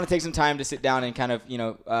 so we want to take some time to sit down and kind of,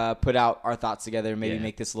 put out our thoughts together and maybe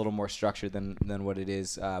make this a little more structured than what it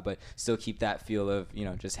is, but still keep that feel of,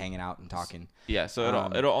 just hanging out and talking. Yeah, so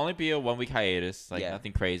it'll only be a 1-week hiatus,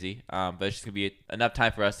 nothing crazy, but it's just going to be enough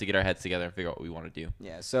time for us to get our heads together and figure out what we want to do.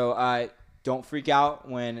 Yeah, so don't freak out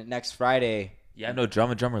when next Friday. Yeah, no,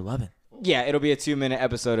 Drummer 11. Yeah, it'll be a 2-minute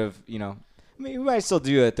episode of, we might still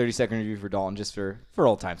do a 30-second review for Dalton just for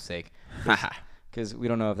old time's sake. Because we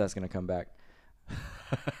don't know if that's going to come back.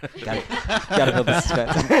 Gotta build the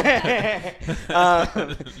suspense.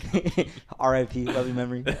 R.I.P. Lovely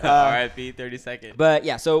memory. R.I.P. 30 seconds. But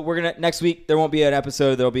yeah, so we're gonna next week. There won't be an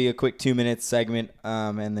episode. There'll be a quick 2-minute segment,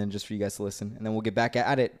 and then just for you guys to listen, and then we'll get back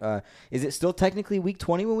at it. Is it still technically week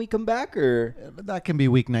 20 when we come back, or That can be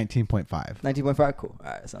week 19.5. 19.5? Cool.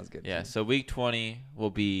 All right, sounds good. Yeah, so week 20 will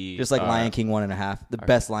be Just like Lion King 1.5, the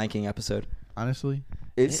best Lion King episode. Honestly,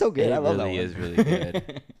 It's so good. I love that one. It really is really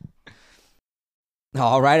good.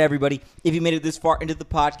 All right, everybody. If you made it this far into the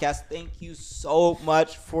podcast, thank you so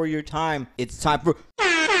much for your time. It's time for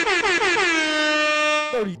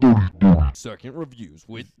 30-second reviews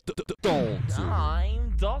with Dalton.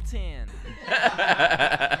 I'm Dalton.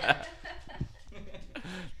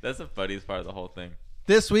 That's the funniest part of the whole thing.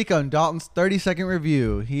 this week on Dalton's 30-second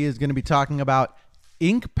review, he is going to be talking about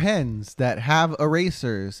ink pens that have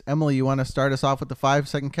erasers. Emily, you want to start us off with the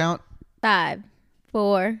 5-second count? 5,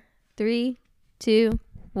 4, 3, 2,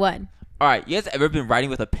 1. All right, you guys ever been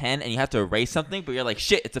writing with a pen and you have to erase something, but you're like,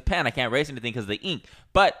 shit, it's a pen. I can't erase anything because of the ink.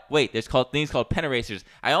 But wait, there's things called pen erasers.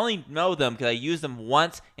 I only know them because I used them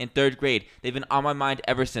once in 3rd grade. They've been on my mind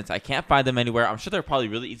ever since. I can't find them anywhere. I'm sure they're probably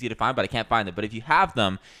really easy to find, but I can't find them. But if you have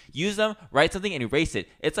them, use them, write something, and erase it.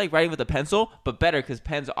 It's like writing with a pencil, but better because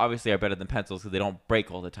pens obviously are better than pencils because they don't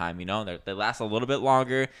break all the time, you know? They last a little bit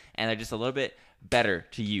longer, and they're just a little bit better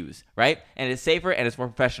to use, right? And it's safer and it's more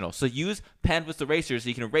professional. So use pen with erasers so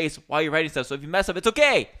you can erase while you're writing stuff. So if you mess up, it's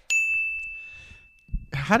okay.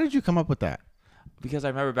 How did you come up with that? Because I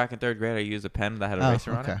remember back in 3rd grade, I used a pen that had an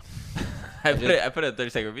eraser on it. I put it in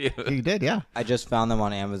 30-second review. You did, yeah. I just found them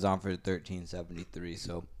on Amazon for $13.73.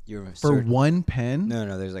 So you're For one pen?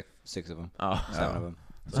 No, there's like 6 of them. Oh, 7 of them.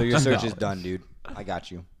 So your search is done, dude. I got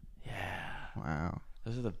you. yeah. Wow.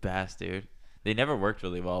 Those are the best, dude. They never worked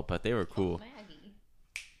really well, but they were cool.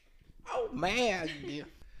 Oh man!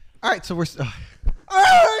 All right, so we're.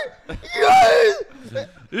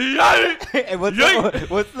 And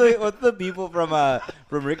what's the people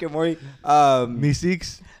from Rick and Morty?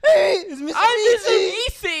 Meeseeks? Hey, it's Mr.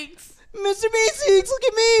 Meeseeks. Mr. Meeseeks, look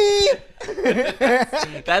at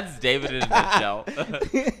me! That's David in a nutshell.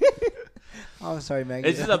 Oh, sorry, Maggie.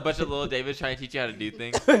 It's just a bunch of little Davids trying to teach you how to do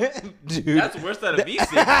things. Dude. That's worse than a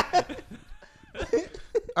Meeseeks.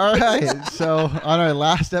 All right, so on our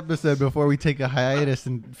last episode, before we take a hiatus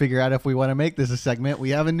and figure out if we want to make this a segment,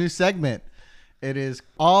 we have a new segment. It is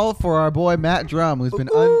all for our boy Matt Drum, who's been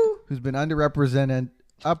underrepresented.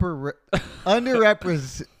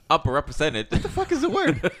 Underrepresented. Upper represented. What the fuck is the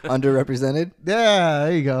word? Underrepresented? Yeah,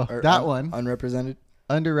 there you go. Or that one. Unrepresented?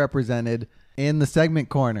 Underrepresented in the segment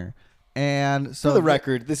corner. And so For the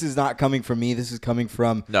record, this is not coming from me. This is coming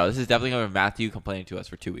from... No, this is definitely coming from Matthew complaining to us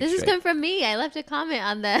for 2 weeks This is straight. coming from me. I left a comment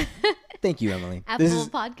on the Thank you, Emily. Apple This is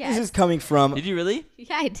podcast. This is coming from... Did you really?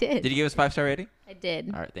 Yeah, I did. Did you give us 5-star rating? I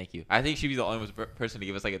did. All right, thank you. I think she'd be the only person to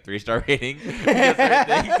give us like a 3-star rating. Because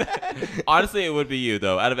certain things. Honestly, it would be you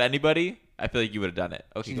though. Out of anybody, I feel like you would have done it.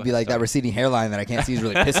 Okay, You'd be like, that receding hairline that I can't see is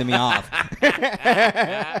really pissing me off.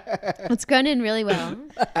 It's grown in really well.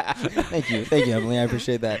 Thank you, Emily. I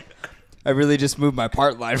appreciate that. I really just moved my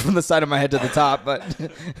part line from the side of my head to the top, but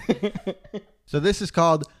So this is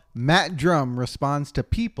called Matt Drum Responds to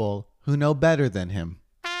People Who Know Better Than Him.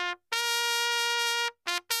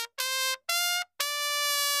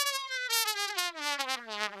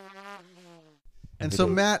 And so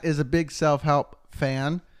Matt is a big self-help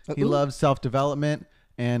fan. He loves self-development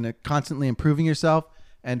and constantly improving yourself.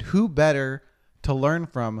 And who better to learn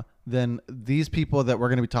from than these people that we're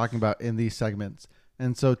going to be talking about in these segments?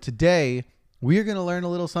 And so today we are going to learn a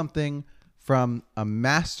little something from a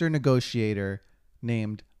master negotiator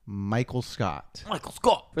named Michael Scott. Michael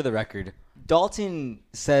Scott. for the record, Dalton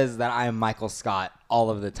says that I am Michael Scott all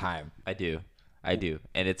of the time. I do.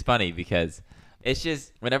 And it's funny because it's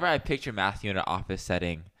just whenever I picture Matthew in an office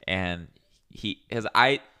setting and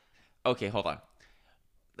okay, hold on.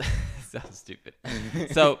 Sounds stupid.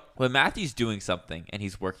 So when Matthew's doing something and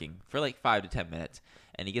he's working for like 5 to 10 minutes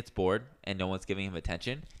and he gets bored and no one's giving him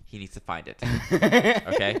attention, he needs to find it.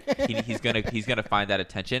 Okay? He's gonna find that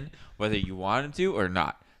attention whether you want him to or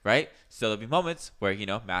not, right? So there'll be moments where,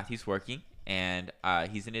 Matthew's working and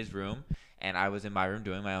he's in his room and I was in my room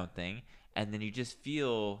doing my own thing, and then you just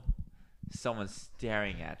feel someone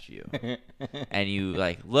staring at you and you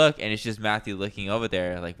like look and it's just Matthew looking over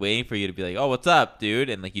there like waiting for you to be like, oh, what's up, dude?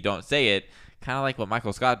 And like you don't say it, kind of like what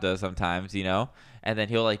Michael Scott does sometimes, and then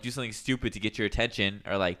he'll like do something stupid to get your attention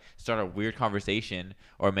or like start a weird conversation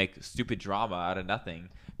or make stupid drama out of nothing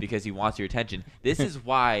because he wants your attention. This is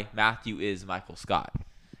why Matthew is Michael Scott.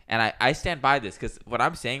 And I stand by this because what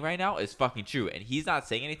I'm saying right now is fucking true, and he's not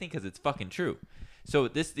saying anything because it's fucking true. So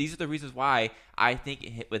these are the reasons why I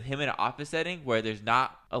think with him in an office setting where there's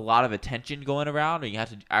not a lot of attention going around or you have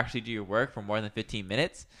to actually do your work for more than 15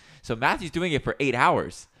 minutes. So Matthew's doing it for 8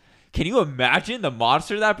 hours. Can you imagine the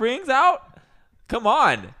monster that brings out? Come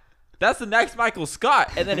on. That's the next Michael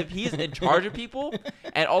Scott. And then if he's in charge of people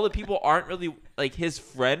and all the people aren't really like his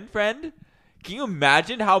friend, can you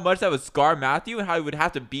imagine how much that would scar Matthew and how he would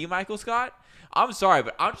have to be Michael Scott? I'm sorry,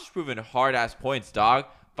 but I'm just proving hard-ass points, dog.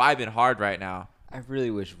 Vibing hard right now. I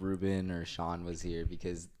really wish Ruben or Sean was here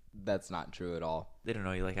because that's not true at all. They don't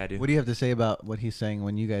know you like I do. What do you have to say about what he's saying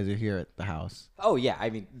when you guys are here at the house? Oh, yeah. I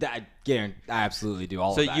mean, I absolutely do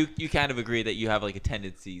all of that. So you kind of agree that you have like a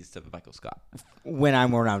tendencies to Michael Scott. When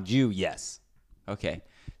I'm around you, yes. Okay.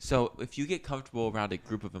 So if you get comfortable around a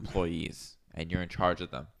group of employees and you're in charge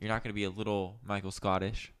of them, you're not going to be a little Michael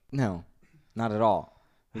Scottish? No, not at all.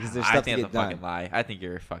 Because there's I stuff think to that's get a done. fucking lie. I think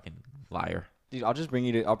you're a fucking liar. Dude, I'll bring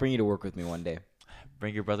you to work with me one day.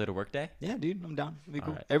 Bring your brother to work day? Yeah, dude, I'm down. It'll be cool.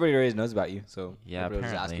 Alright. Everybody already knows about you, so Yeah, everybody will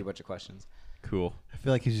just ask apparently. you a bunch of questions. Cool. I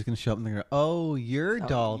feel like he's just gonna show up and go, "Oh, you're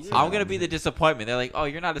Dalton." yeah. I'm going to be the disappointment. They're like, oh,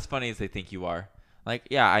 you're not as funny as they think you are. Like,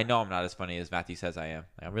 yeah, I know I'm not as funny as Matthew says I am.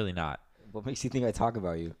 Like, I'm really not. What makes you think I talk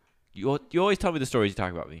about you? You always tell me the stories you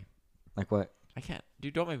talk about me. Like what? I can't.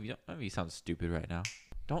 Dude, don't make me sound stupid right now.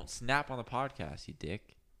 Don't snap on the podcast, you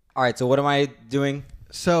dick. All right, so what am I doing?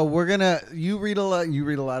 So you read a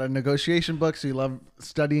lot of negotiation books. You love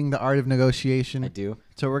studying the art of negotiation. I do.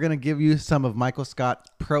 So we're gonna give you some of Michael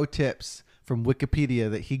Scott's pro tips from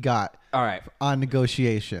Wikipedia that he got All right. on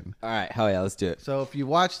negotiation. All right. Hell yeah, let's do it. So if you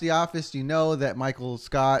watch The Office, you know that Michael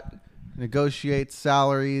Scott negotiates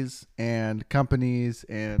salaries and companies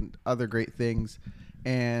and other great things.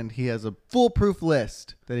 And he has a foolproof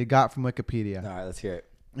list that he got from Wikipedia. All right, let's hear it.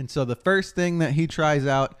 And so the first thing that he tries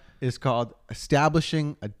out is called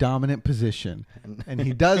establishing a dominant position. And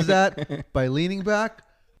he does that by leaning back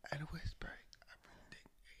and whispering everything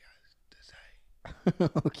he has to say.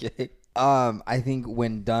 Okay. I think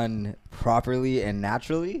when done properly and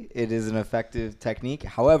naturally, it is an effective technique.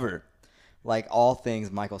 However, like all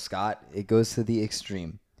things Michael Scott, it goes to the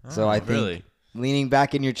extreme. So I think really? leaning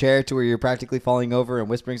back in your chair to where you're practically falling over and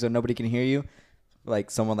whispering so nobody can hear you,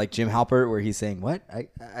 like someone like Jim Halpert where he's saying, "What? I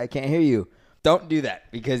can't hear you." Don't do that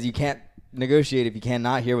because you can't negotiate if you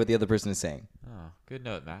cannot hear what the other person is saying. Oh, good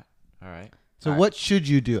note, Matt. All right. So All right. what should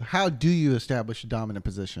you do? How do you establish a dominant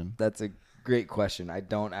position? That's a great question. I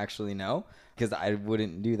don't actually know because I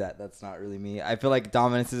wouldn't do that. That's not really me. I feel like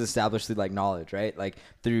dominance is established through like knowledge, right? Like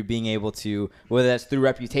through being able to, whether that's through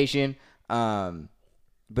reputation, but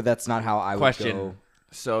that's not how I would Question. go.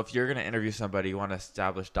 So if you're going to interview somebody, you want to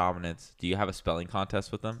establish dominance, do you have a spelling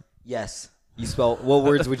contest with them? Yes. You spell, what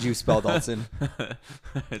words would you spell, Dalton?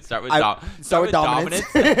 Start with, start with dominance.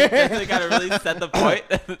 Because they got to really set the point.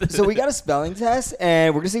 So we got a spelling test,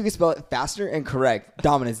 and we're going to see if we can spell it faster and correct.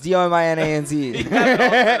 Dominance. D-O-M-I-N-A-N-C. You have it all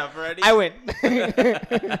set up already? I win.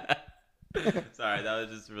 Sorry, that was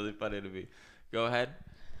just really funny to me. Go ahead.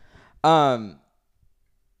 I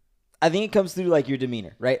think it comes through like your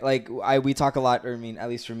demeanor, right? Like we talk a lot, or I mean, at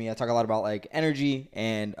least for me, I talk a lot about like energy,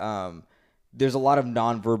 and there's a lot of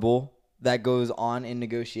nonverbal that goes on in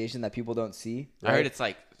negotiation that people don't see. Right? I heard it's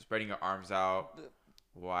like spreading your arms out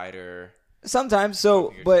wider, Sometimes,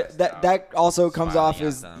 so, Your but chest that out, that also comes smiling off at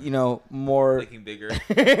as them. More. looking bigger.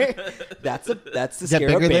 that's to Is that scare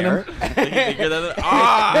a bigger than bear. Looking bigger than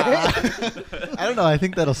I don't know. I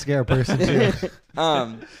think that'll scare a person too.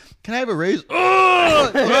 Can I have a raise? Oh,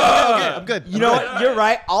 okay, I'm good. You know what? You're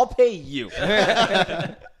right. I'll pay you.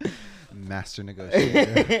 Master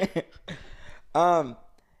negotiator.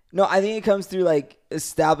 No, I think it comes through like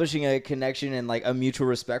establishing a connection and like a mutual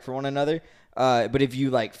respect for one another. But if you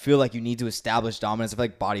like feel like you need to establish dominance, I feel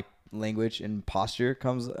like body language and posture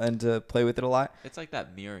comes into play with it a lot. It's like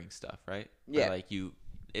that mirroring stuff, right? Yeah. Where, like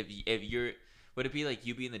if you're, would it be like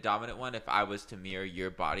you being the dominant one if I was to mirror your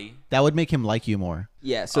body? That would make him like you more.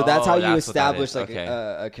 Yeah, so that's how you that's what that establish is. like Okay.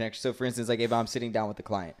 a connection. So for instance, like if I'm sitting down with a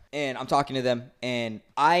client and I'm talking to them and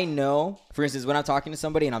I know, for instance, when I'm talking to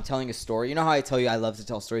somebody and I'm telling a story, you know how I tell you I love to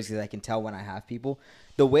tell stories because I can tell when I have people?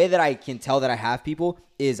 The way that I can tell that I have people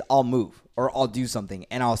is I'll move or I'll do something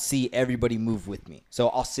and I'll see everybody move with me. So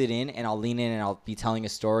I'll sit in and I'll lean in and I'll be telling a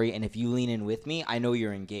story. And if you lean in with me, I know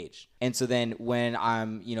you're engaged. And so then when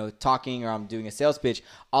I'm, talking or I'm doing a sales pitch,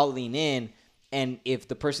 I'll lean in. And if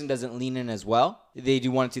the person doesn't lean in as well, they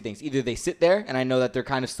do one of two things. Either they sit there and I know that they're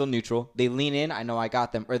kind of still neutral. They lean in, I know I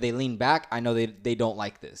got them. Or they lean back, I know they don't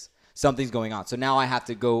like this. Something's going on. So now I have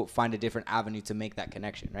to go find a different avenue to make that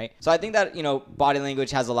connection, right? So I think that, body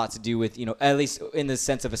language has a lot to do with, at least in the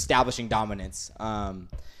sense of establishing dominance,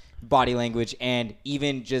 body language, and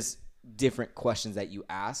even just different questions that you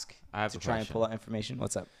ask to try and pull out information.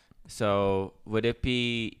 What's up? So would it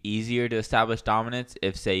be easier to establish dominance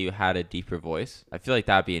if, say, you had a deeper voice? I feel like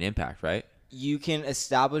that'd be an impact, right? You can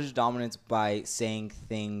establish dominance by saying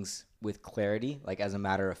things with clarity, like as a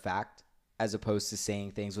matter of fact, as opposed to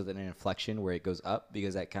saying things with an inflection where it goes up,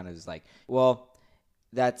 because that kind of is like, well,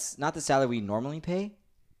 that's not the salary we normally pay,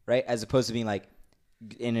 right? As opposed to being like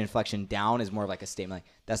an inflection down is more of like a statement,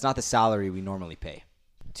 like that's not the salary we normally pay.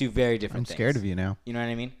 Two very different things. I'm scared of you now. You know what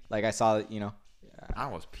I mean? Like I saw, I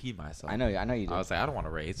almost peed myself. I know you do. I was like, I don't want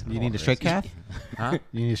to raise. You need a straight calf? Huh?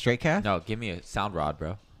 You need a straight calf? No, give me a sound rod,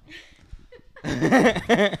 bro.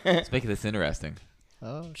 Let's make this interesting.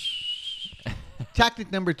 Oh.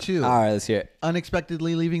 Tactic number 2. All right, let's hear it.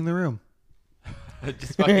 Unexpectedly leaving the room.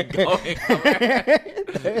 Just fucking going somewhere.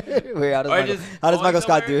 Wait, how does Or Michael, just how does going Michael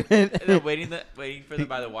Scott do somewhere it? and then waiting for them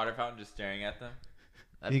by the water fountain, just staring at them.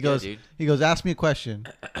 That'd He be good, goes, dude. ask me a question.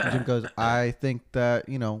 And Jim goes, I think that,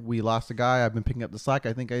 we lost a guy. I've been picking up the slack.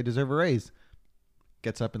 I think I deserve a raise.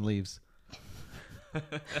 Gets up and leaves.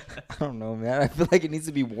 I don't know, man. I feel like it needs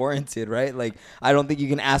to be warranted, right? Like, I don't think you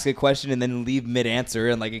can ask a question and then leave mid-answer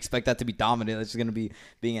and, like, expect that to be dominant. That's just going to be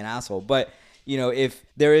being an asshole. But, if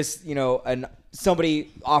there is, somebody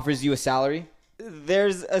offers you a salary,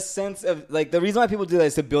 there's a sense of, like, the reason why people do that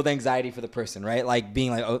is to build anxiety for the person, right? Like,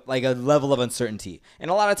 being, like a level of uncertainty. And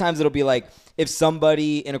a lot of times it'll be, like, if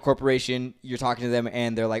somebody in a corporation, you're talking to them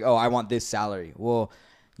and they're like, oh, I want this salary. Well,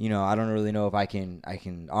 I don't really know if I can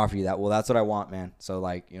offer you that. Well, that's what I want, man. So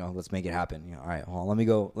like, let's make it happen. All right, well, let me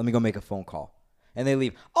go make a phone call. And they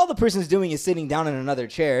leave. All the person's doing is sitting down in another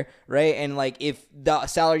chair, right? And like, if the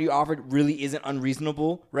salary you offered really isn't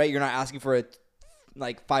unreasonable, right? You're not asking for a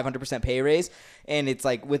 500% pay raise, and it's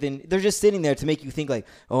like they're just sitting there to make you think like,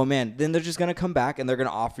 oh man, then they're just gonna come back and they're gonna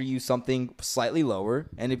offer you something slightly lower,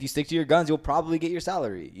 and if you stick to your guns, you'll probably get your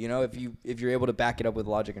salary, if you're able to back it up with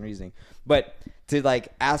logic and reasoning. But to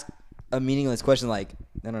like ask a meaningless question like,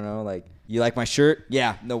 I don't know, like, you like my shirt?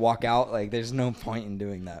 Yeah, no, walk out. Like, there's no point in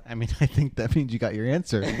doing that. I mean, I think that means you got your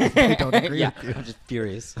answer. I don't agree Yeah, with you. I'm just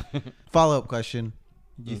furious. Follow-up question.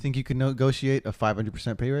 Do you think you can negotiate a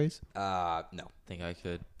 500% pay raise? No. I think I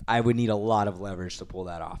could. I would need a lot of leverage to pull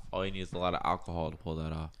that off. All you need is a lot of alcohol to pull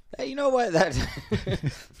that off. Hey, you know what? That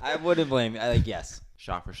I wouldn't blame you. Yes.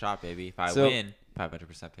 Shot for shot, baby. If I So- win,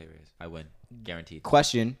 500% pay raise. I win. Guaranteed.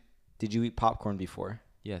 Question: did you eat popcorn before?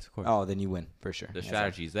 Yes, of course. Oh, then you win for sure. The Yes,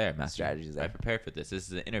 strategy's there, man. Strategy's there. I prepared for this. This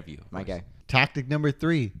is an interview. of my course. guy. Tactic number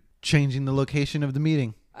 3, changing the location of the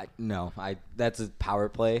meeting. No, that's a power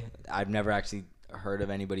play. I've never actually heard of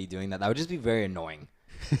anybody doing that. That would just be very annoying.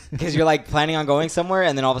 Because you're like planning on going somewhere,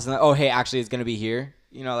 and then all of a sudden, oh hey, actually it's gonna be here.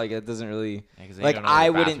 Like it doesn't really. Yeah, 'cause they Like don't know where I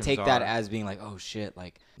the wouldn't bathrooms take that are. as being like, oh shit,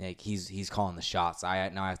 like he's calling the shots. Now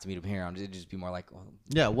I have to meet him here. It'd just be more like, well,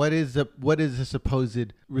 Yeah, what is the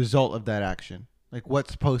supposed result of that action? Like what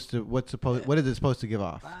is it supposed to give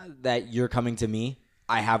off? that you're coming to me.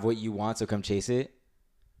 I have what you want, so come chase it.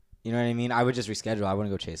 You know what I mean? I would just reschedule. I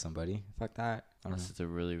wouldn't go chase somebody. Fuck that. I don't know. This is a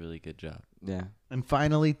really, really good job. Yeah. And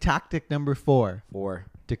finally, tactic number 4, 4.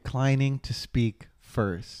 declining to speak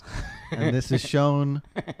first. And this is shown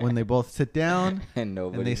when they both sit down And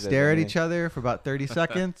nobody. and they says stare at anything. each other for about 30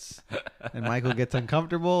 seconds. And Michael gets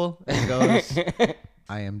uncomfortable and goes,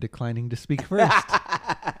 I am declining to speak first.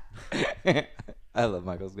 I love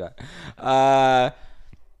Michael Scott. I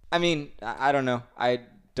mean, I don't know. I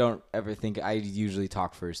don't ever think I usually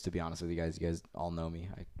talk first, to be honest with you guys. You guys all know me.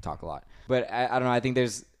 I talk a lot. But I don't know. I think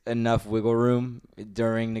there's enough wiggle room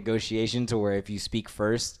during negotiation to where if you speak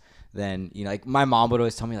first, then, you know, like my mom would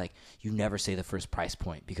always tell me like, you never say the first price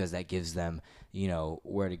point because that gives them, you know,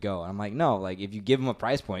 where to go. And I'm like, no, like if you give them a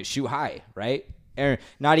price point, shoot high, right? Or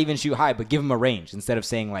not even shoot high, but give them a range instead of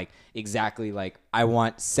saying like exactly like I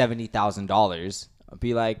want $70,000.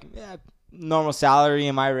 Be like, yeah, normal salary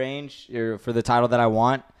in my range or for the title that I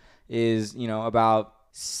want is, you know, about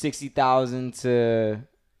 60,000 to,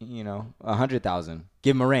 you know, 100,000.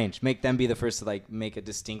 Give them a range. Make them be the first to like make a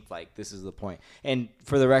distinct like this is the point. And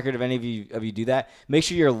for the record, if any of you do that, make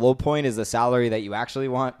sure your low point is the salary that you actually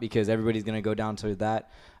want because everybody's gonna go down to that.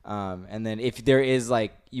 And then if there is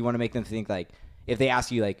like you want to make them think like if they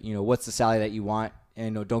ask you like, you know, what's the salary that you want, and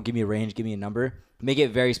you know, don't give me a range, give me a number. Make it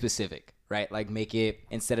very specific, right? Like make it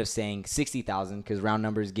instead of saying 60,000 because round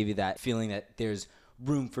numbers give you that feeling that there's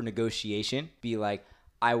room for negotiation. Be like,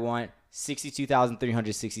 I want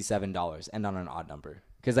 $62,367 and on an odd number.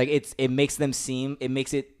 Because like it makes them think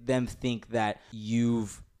that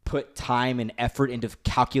you've put time and effort into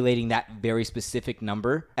calculating that very specific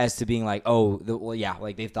number as to being like, well, yeah,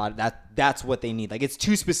 like they thought that's what they need. Like it's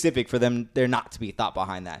too specific for them. There not to be thought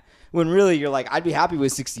behind that. When really you're like, I'd be happy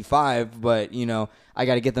with 65, but you know, I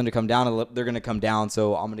got to get them to come down. They're going to come down.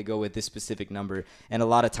 So I'm going to go with this specific number. And a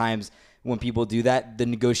lot of times when people do that, the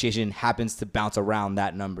negotiation happens to bounce around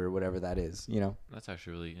that number, whatever that is, you know? That's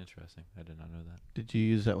actually really interesting. I did not know that. Did you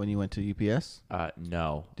use that when you went to UPS?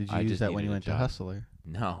 No. Did you use that when you went to Hustler?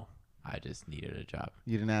 No. I just needed a job.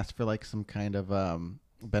 You didn't ask for like some kind of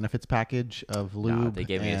benefits package of lube? No, they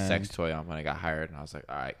gave me a sex toy when I got hired, and I was like,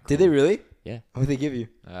 all right, cool. Did they really? Yeah. What did they give you?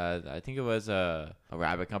 I think it was a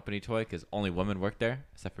Rabbit Company toy because only women worked there,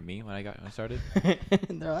 except for me when I started.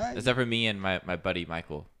 Except for me and my buddy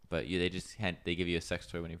Michael. But they give you a sex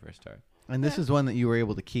toy when you first start. And this is one that you were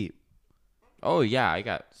able to keep. Oh yeah, I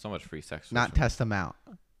got so much free sex toys. Not test them out.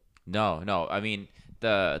 No. I mean,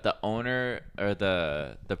 the owner or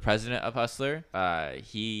the president of Hustler,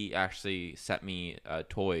 he actually sent me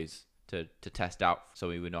toys to test out so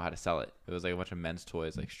we would know how to sell it. It was like a bunch of men's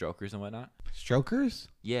toys, like strokers and whatnot. Strokers?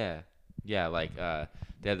 Yeah, like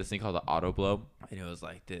they had this thing called the Auto Blow, and it was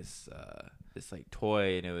like this like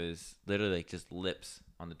toy, and it was literally like just lips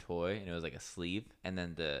on the toy, and it was like a sleeve, and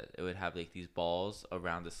then it would have like these balls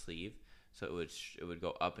around the sleeve, so it would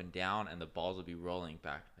go up and down, and the balls would be rolling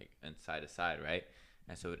back like and side to side, right?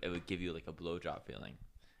 And so it would give you like a blowjob feeling,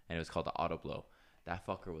 and it was called the Auto Blow. That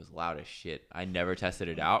fucker was loud as shit. I never tested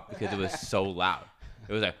it out because it was so loud.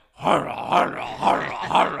 It was like harra, harra, harra,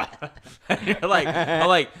 harra. And you're like, I'm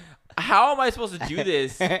like, how am I supposed to do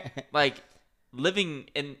this? Like living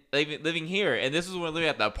here, and this is when living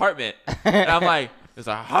at the apartment, and I'm like, it's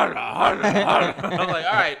like harra, harra, harra. I'm like,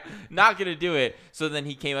 all right, not gonna do it. So then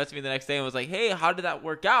he came up to me the next day and was like, hey, how did that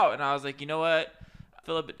work out? And I was like, you know what,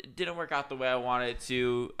 Philip, it didn't work out the way I wanted it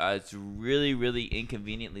to. It's really, really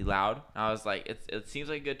inconveniently loud. And I was like, it seems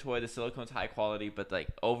like a good toy. The silicone's high quality, but like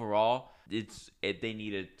overall, they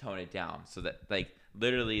need to tone it down. So that like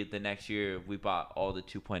literally the next year we bought all the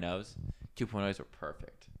 2.0s. 2.0s were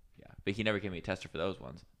perfect. Yeah, but he never gave me a tester for those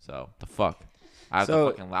ones. So the fuck. I have the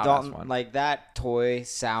fucking loud Dalton, one. like that toy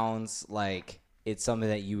sounds like it's something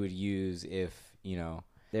that you would use if, you know,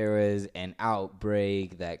 there was an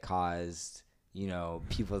outbreak that caused, you know,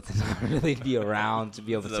 people to not really be around to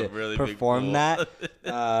be able to really perform that.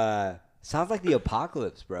 Sounds like the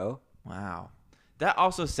apocalypse, bro. Wow. That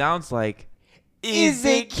also sounds like, is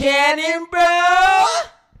it canon, bro?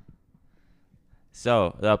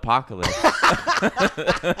 So, the apocalypse.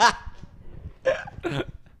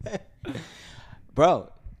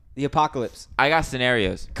 Bro, the apocalypse. I got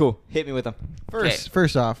scenarios. Cool. Hit me with them.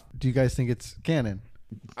 First off, do you guys think it's canon?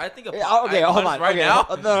 I think okay, hold on. Right okay, now?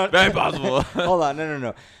 no. Very possible. Hold on.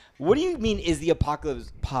 No. What do you mean is the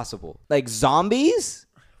apocalypse possible? Like zombies?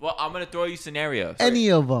 Well, I'm going to throw you scenarios.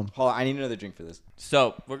 Any of them. Hold on. I need another drink for this.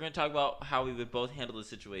 So, we're going to talk about how we would both handle the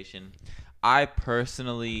situation. I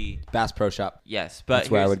personally... Bass Pro Shop. Yes, but that's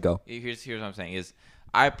where I would go. Here's what I'm saying is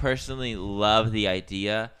I personally love the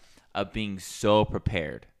idea of being so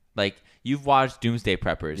prepared. Like, you've watched Doomsday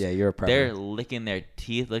Preppers. Yeah, you're a prepper. They're licking their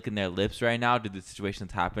teeth, licking their lips right now due to the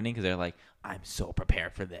situation's happening because they're like, I'm so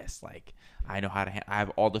prepared for this. Like, I know how to I have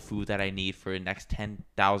all the food that I need for the next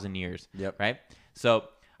 10,000 years. Yep. Right? So,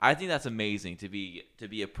 I think that's amazing to be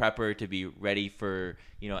a prepper, to be ready for,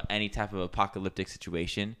 you know, any type of apocalyptic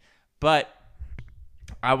situation. But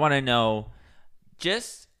I want to know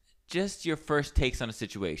just your first takes on a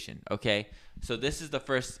situation, okay? So this is the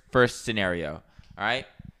first scenario, all right?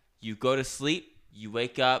 You go to sleep, you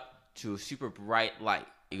wake up to a super bright light.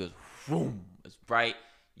 It goes, boom, it's bright.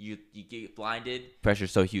 You get blinded. Pressure's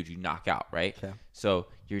so huge, you knock out, right? Okay. So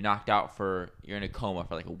you're knocked out you're in a coma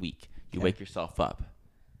for like a week. You wake yourself up.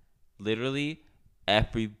 literally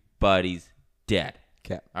everybody's dead.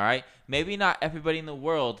 Okay. All right? Maybe not everybody in the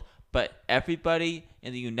world, but everybody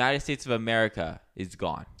in the United States of America is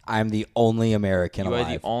gone. I'm the only American You are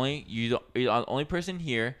alive. you're the only person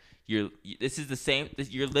here. This is the same.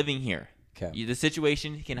 You're living here. Okay. The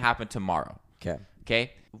situation can happen tomorrow. Okay.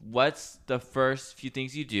 Okay. What's the first few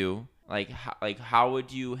things you do? How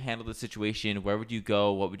would you handle the situation? Where would you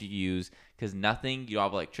go? What would you use? Because nothing. You don't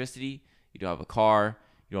have electricity. You don't have a car.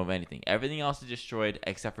 You don't have anything. Everything else is destroyed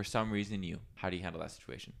except for some reason you. How do you handle that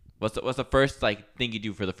situation? What's the first thing you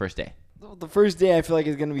do for the first day? The first day I feel like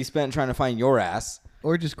is going to be spent trying to find your ass.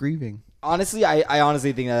 Or just grieving. Honestly, I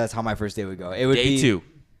honestly think that's how my first day would go. It would Day be 2.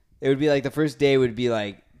 It would be like the first day would be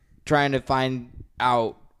like trying to find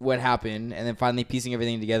out what happened and then finally piecing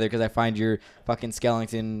everything together because I find your fucking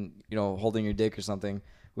skeleton, holding your dick or something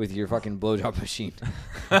with your fucking blowjob machine.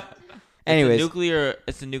 Anyways,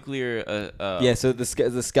 It's a nuclear. yeah. So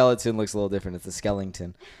the skeleton looks a little different. It's a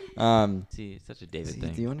skeleton. See, it's such a David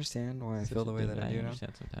thing. Do you understand why I feel the way that I do now?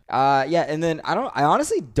 understand sometimes. Yeah, and then I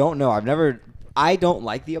honestly don't know. I don't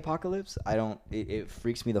like the apocalypse. It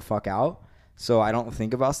freaks me the fuck out. So I don't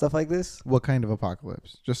think about stuff like this. What kind of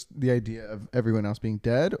apocalypse? Just the idea of everyone else being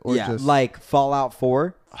dead, or Yeah, just like Fallout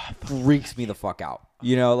 4 freaks me the fuck out.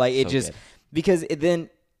 It So just good. because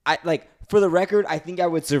then for the record, I think I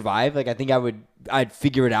would survive. Like I think I'd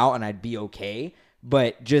figure it out and I'd be okay.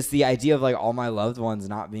 But just the idea of all my loved ones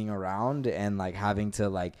not being around and having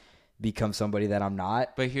to become somebody that I'm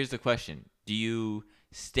not. But here's the question: do you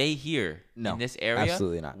stay here No, in this area?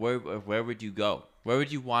 absolutely not. Where would you go? Where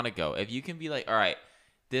would you want to go? If you can be all right,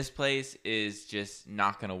 this place is just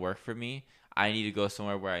not gonna work for me. I need to go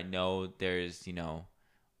somewhere where I know there's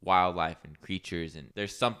wildlife and creatures and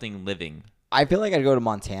there's something living. I feel like I'd go to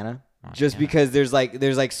Montana just because there's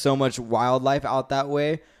so much wildlife out that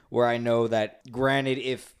way where I know that granted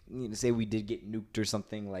if say we did get nuked or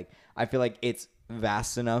something I feel like it's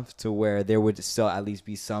vast enough to where there would still at least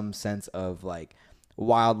be some sense of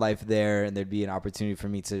wildlife there and there'd be an opportunity for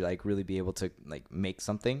me to really be able to make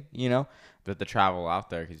something, But the travel out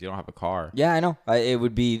there because you don't have a car. Yeah, I know. It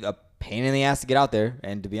would be a pain in the ass to get out there,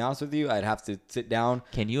 and to be honest with you, I'd have to sit down,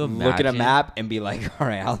 Can you look at a imagine? map and be like, all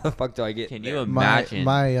right, how the fuck do I get Can there? you my imagine?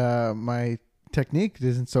 my technique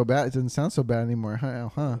isn't so bad. It doesn't sound so bad anymore,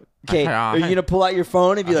 huh? Okay, are you gonna pull out your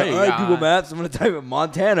phone and be like, all right, Google Maps, I'm gonna type in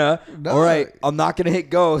Montana. No. All right, I'm not gonna hit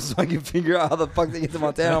go so I can figure out how the fuck to get to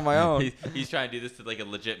Montana on my own. He's trying to do this to a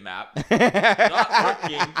legit map. Not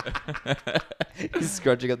working. He's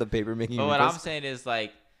scrunching up the paper, making. But what I'm wrinkles. saying is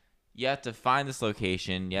you have to find this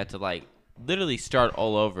location. You have to literally start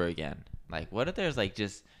all over again. What if there's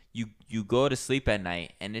just you go to sleep at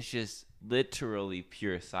night and it's just literally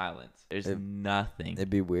pure silence. There's nothing.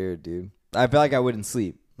 It'd be weird, dude. I feel like I wouldn't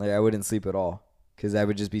sleep. I wouldn't sleep at all because I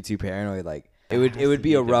would just be too paranoid. It has would to be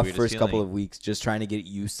be a the rough weirdest first couple feeling. of weeks just trying to get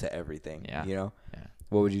used to everything. Yeah. You know. Yeah.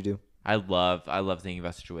 What would you do? I love thinking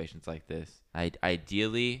about situations like this.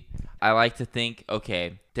 Ideally, I like to think,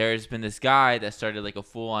 okay, there's been this guy that started a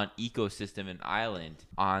full-on ecosystem in Ireland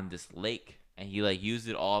on this lake, and he used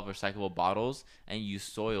it all of recyclable bottles and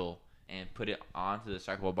used soil and put it onto the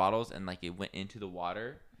recyclable bottles, and it went into the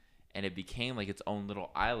water, and it became its own little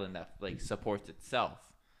island that supports itself.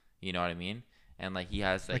 You know what I mean? And he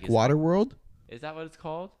has Like his, Waterworld, is that what it's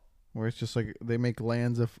called? where it's just they make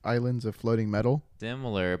islands of floating metal.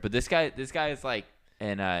 Similar, but this guy is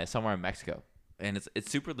in somewhere in Mexico, and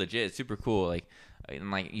it's super legit. It's super cool.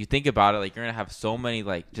 And you think about it, you're gonna have so many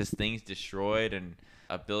just things destroyed and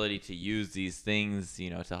ability to use these things,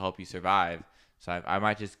 to help you survive. So I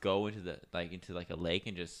might just go into the into a lake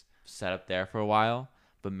and just set up there for a while.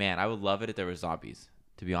 But man, I would love it if there were zombies.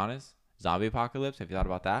 To be honest, zombie apocalypse. Have you thought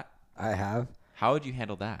about that? I have. How would you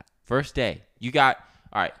handle that? First day, you got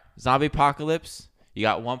all right. Zombie apocalypse. You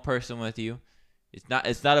got one person with you. It's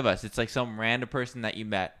none of us. It's some random person that you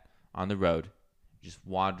met on the road, just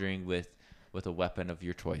wandering with a weapon of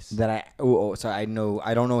your choice. So I know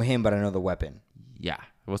I don't know him, but I know the weapon. Yeah.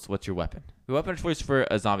 What's your weapon? Your weapon of choice for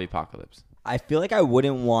a zombie apocalypse. I feel like I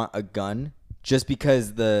wouldn't want a gun just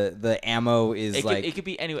because the ammo is It could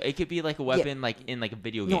be anyway. It could be a weapon in a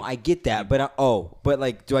video game. No, I get that, but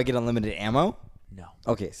do I get unlimited ammo? No.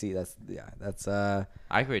 Okay, see that's. I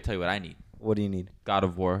can already tell you what I need. What do you need? God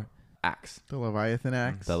of War axe. The Leviathan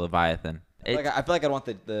axe. The Leviathan. I feel like I'd want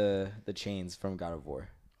the chains from God of War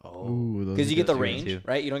Ooh, those because are you get the good range, too.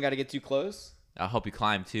 right? You don't got to get too close, I'll help you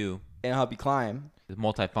climb too. and it'll help you climb. It's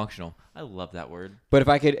multifunctional. I love that word. But if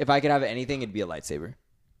I could have anything, it'd be a lightsaber.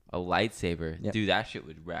 A lightsaber. Yeah. Dude, that shit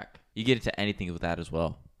would wreck. You get into anything with that as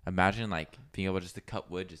well. Imagine like being able just to cut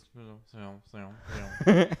wood, just you know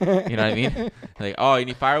what I mean? Like, oh, you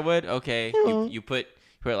need firewood? Okay, you put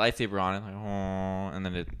a lightsaber on it, like, oh, and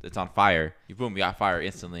then it's on fire. You boom, you got fire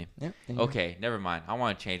instantly. Yep. Okay, never mind. I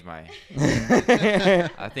want to change my.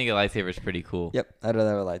 I think a lightsaber is pretty cool. Yep, I'd rather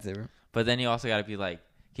have a lightsaber. But then you also got to be like,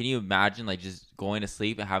 can you imagine like just going to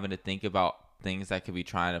sleep and having to think about things that could be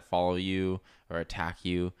trying to follow you or attack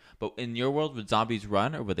you? But in your world, would zombies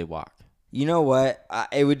run or would they walk? You know what?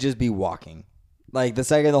 It would just be walking. Like, the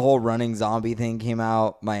second the whole running zombie thing came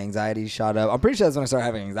out, my anxiety shot up. I'm pretty sure that's when I started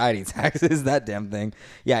having anxiety attacks, is that damn thing.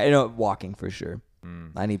 Yeah, walking for sure.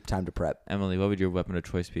 I need time to prep. Emily, what would your weapon of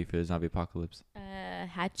choice be for the zombie apocalypse?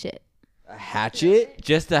 Hatchet. A hatchet?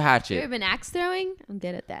 Just a You ever hatchet. been axe throwing? I'm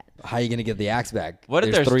good at that. How are you going to get the axe back? What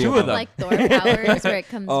if there's three two of them? Like Thor powers where it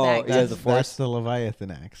comes Oh, back. yeah, the force. That's the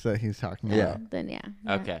Leviathan axe that he's talking Yeah. about. Then yeah.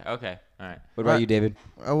 Okay, all right. What about you, David?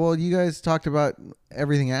 Well, you guys talked about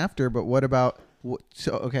everything after, but what about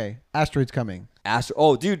okay, asteroids coming.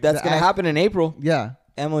 Oh, dude, that's The going to happen in April. Yeah.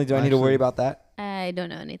 Emily, do I need to worry about that? I don't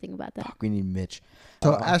know anything about that. Fuck, we need Mitch.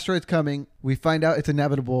 So asteroids coming. We find out it's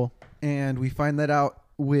inevitable, and we find that out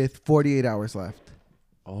with 48 hours left.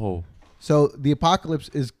 Oh. So the apocalypse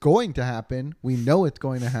is going to happen. We know it's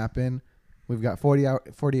going to happen. We've got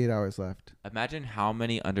 48 hours left. Imagine how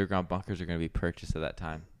many underground bunkers are going to be purchased at that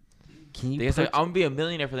time. Can you They say, I'm going to be a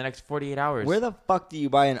millionaire for the next 48 hours. Where the fuck do you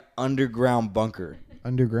buy an underground bunker?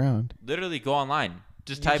 Underground. Literally go online.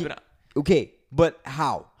 Just type it. Okay, but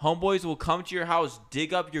how? Homeboys will come to your house,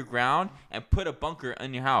 dig up your ground, and put a bunker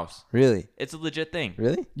in your house. Really? It's a legit thing.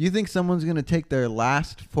 Really? You think someone's going to take their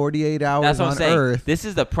last 48 hours That's what I'm on saying. Earth? This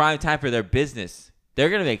is the prime time for their business. They're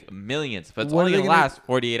going to make millions, but it's What only are they going to gonna- last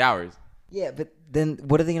 48 hours. Yeah, but then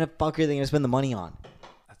what are they going to fuck are they going to spend the money on?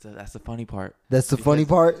 That's the funny part. That's the funny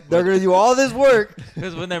part. They're going to do all this work.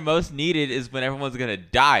 Because when they're most needed is when everyone's going to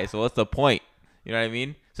die. So what's the point? You know what I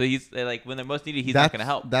mean? So they're like, when they're most needed, he's not going to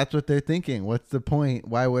help. That's what they're thinking. What's the point?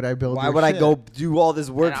 Why would I build Why your would I shit? go do all this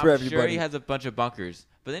work And for I'm everybody? sure he has a bunch of bunkers.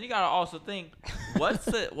 But then you got to also think, what's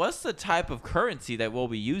the type of currency that we'll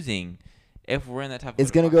be using if we're in that type of It's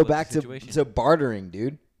going to go back situation? to bartering,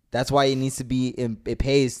 dude. That's why it needs to be, it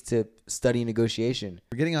pays to study negotiation.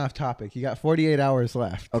 We're getting off topic. You got 48 hours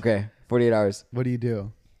left. Okay, 48 hours. What do you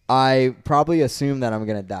do? I probably assume that I'm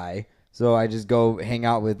going to die. So I just go hang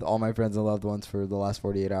out with all my friends and loved ones for the last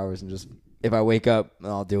 48 hours and just, if I wake up,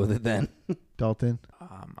 I'll deal with it then. Dalton?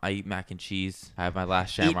 I eat mac and cheese. I have my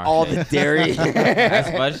last Eat shamrock. all shake. the dairy.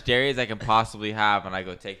 As much dairy as I can possibly have, and I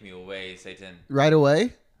go, take me away, Satan. Right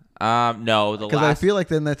away? No, the Because last. I feel like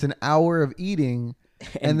then that's an hour of eating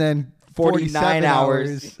and then 49 47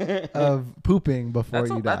 hours of pooping before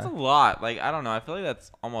that's you that's die. a lot. Like, I don't know. I feel like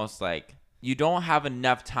that's almost like you don't have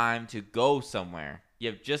enough time to go somewhere. You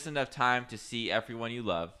have just enough time to see everyone you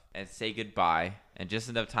love and say goodbye, and just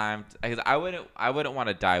enough time because I wouldn't want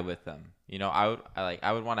to die with them. You know,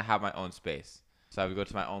 I would want to have my own space. So I would go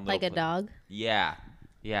to my own little Like a place. dog. Yeah.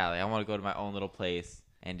 Like I want to go to my own little place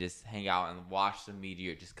and just hang out and watch the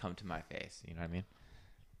meteor just come to my face. You know what I mean?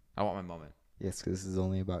 I want my moment. Yes, because this is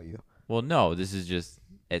only about you. Well, no, this is just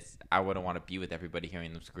I wouldn't want to be with everybody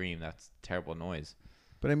hearing them scream. That's terrible noise.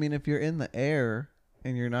 But I mean, if you're in the air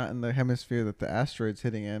and you're not in the hemisphere that the asteroid's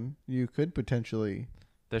hitting in, you could potentially.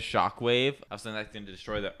 The shockwave of something that's going to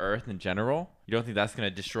destroy the Earth in general. You don't think that's going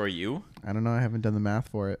to destroy you? I don't know. I haven't done the math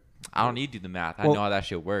for it. I don't need to do the math. I Well- know how that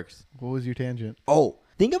shit works. What was your tangent? Oh,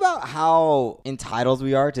 think about how entitled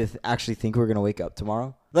we are to actually think we're going to wake up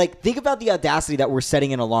tomorrow. Like, think about the audacity that we're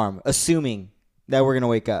setting an alarm, assuming that we're going to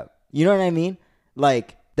wake up. You know what I mean?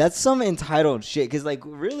 Like, that's some entitled shit. Because, like,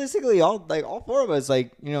 realistically, all four of us,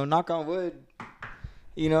 like, you know, knock on wood.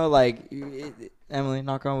 You know, like, Emily,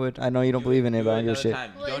 knock on wood. I know you don't believe in it, but I don't give a shit.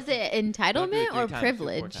 Well, is it entitlement or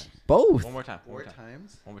privilege? Both. One more time.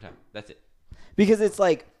 times? One more time. That's it. Because it's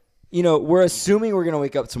like, you know, we're assuming we're going to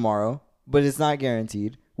wake up tomorrow, but it's not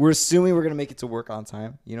guaranteed. We're assuming we're going to make it to work on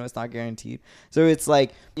time. You know, it's not guaranteed. So it's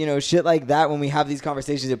like, you know, shit like that. When we have these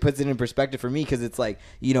conversations, it puts it in perspective for me because it's like,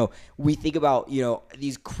 you know, we think about, you know,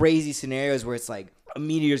 these crazy scenarios where it's like a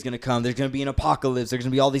meteor's going to come. There's going to be an apocalypse. There's going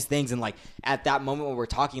to be all these things. And like at that moment when we're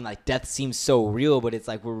talking, like death seems so real, but it's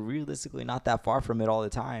like we're realistically not that far from it all the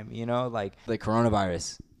time. You know, like the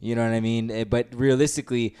coronavirus. You know what I mean? But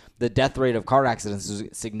realistically, the death rate of car accidents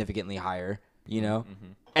is significantly higher, you know?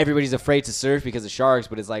 everybody's afraid to surf because of sharks,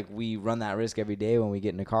 but it's like we run that risk every day when we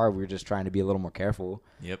get in a car. We're just trying to be a little more careful.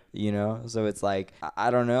 Yep. You know, so it's like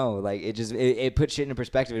I don't know, like it puts shit into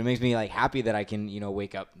perspective. It makes me like happy that I can, you know,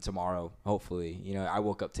 wake up tomorrow. Hopefully, you know, I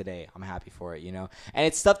woke up today. I'm happy for it. You know, and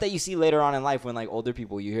it's stuff that you see later on in life when like older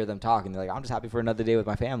people, you hear them talk and they're like, I'm just happy for another day with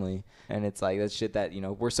my family. And it's like that's shit that, you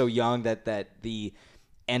know, we're so young that the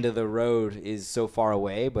end of the road is so far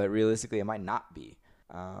away, but realistically it might not be.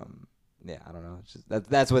 Yeah, I don't know. It's just,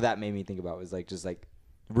 that's what that made me think about, was like just like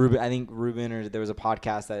Ruben. I think Ruben, or there was a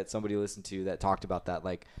podcast that somebody listened to that talked about that,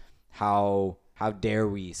 like how dare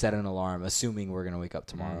we set an alarm assuming we're gonna wake up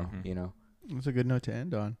tomorrow? Mm-hmm. You know. It's a good note to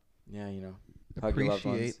end on. Yeah, you know. Hug your loved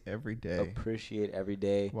Appreciate ones. every day. Appreciate every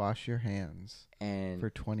day. Wash your hands And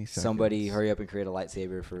for 20 seconds. somebody hurry up and create a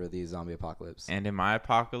lightsaber for the zombie apocalypse. And in my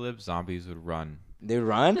apocalypse, zombies would run. They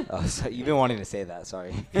run? Oh, so you've been wanting to say that.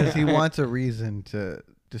 Sorry. Because he wants a reason to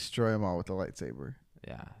destroy them all with a lightsaber.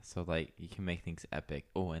 Yeah. So like you can make things epic.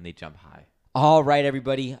 Oh, and they jump high. All right,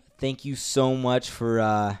 everybody. Thank you so much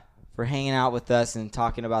for hanging out with us and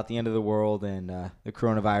talking about the end of the world and the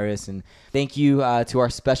coronavirus. And thank you to our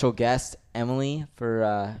special guest, Emily,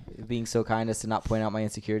 for being so kind as to not point out my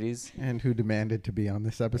insecurities. And who demanded to be on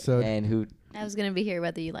this episode. And who... I was gonna be here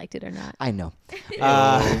whether you liked it or not. I know.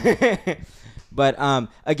 But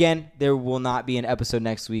again, there will not be an episode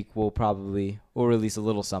next week. We'll release a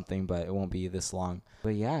little something, but it won't be this long.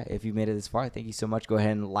 But yeah, if you made it this far, thank you so much. Go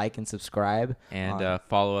ahead and like and subscribe. And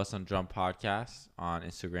follow us on Drum Podcasts on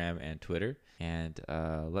Instagram and Twitter. And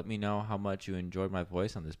let me know how much you enjoyed my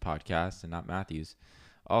voice on this podcast and not Matthew's.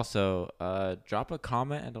 Also, drop a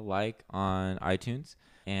comment and a like on iTunes.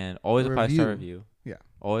 And always a 5-star review. Yeah.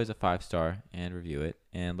 Always a 5-star and review it.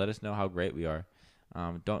 And let us know how great we are.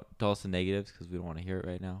 Don't tell us the negatives because we don't want to hear it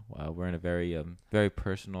right now. We're in a very very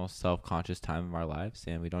personal, self-conscious time of our lives.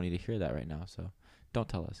 And we don't need to hear that right now. So don't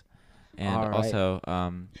tell us. And All right. also,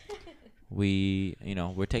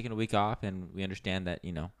 we're taking a week off, and we understand that,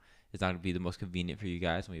 it's not going to be the most convenient for you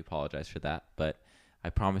guys, and we apologize for that. But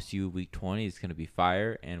I promise you week 20 is going to be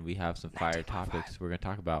fire, and we have some fire topics we're going to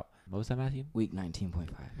talk about. What was that, Matthew? Week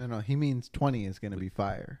 19.5. No, he means 20 is going to be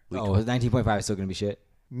fire. Week 19.5 is still going to be shit.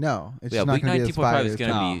 No, it's Yeah, just not week going to be as fire. 19.5 is going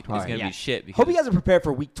to be alright. be Yeah. shit. Because Hope you guys are prepared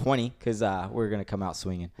for week 20 because we're going to come out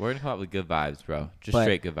swinging. we're going to come up with good vibes, bro. Just But-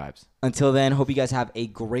 straight good vibes. Until then, hope you guys have a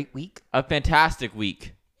great week A fantastic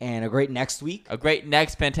week. and a great next week. A great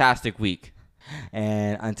next fantastic week.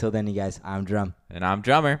 And until then, you guys, I'm Drum. And I'm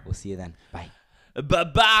Drummer. We'll see you then. Bye.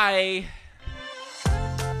 Bye-bye.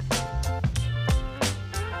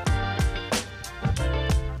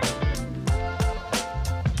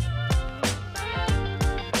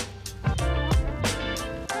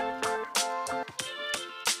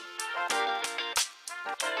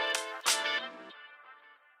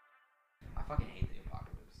 I fucking hate the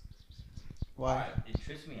apocalypse. Why? It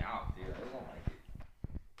trips me out, dude. I don't like it.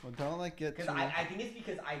 Well, don't get Because I think it's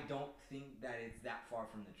because I don't think that it's that far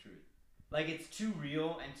from the truth. Like, it's too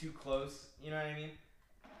real and too close. You know what I mean?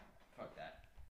 Fuck that.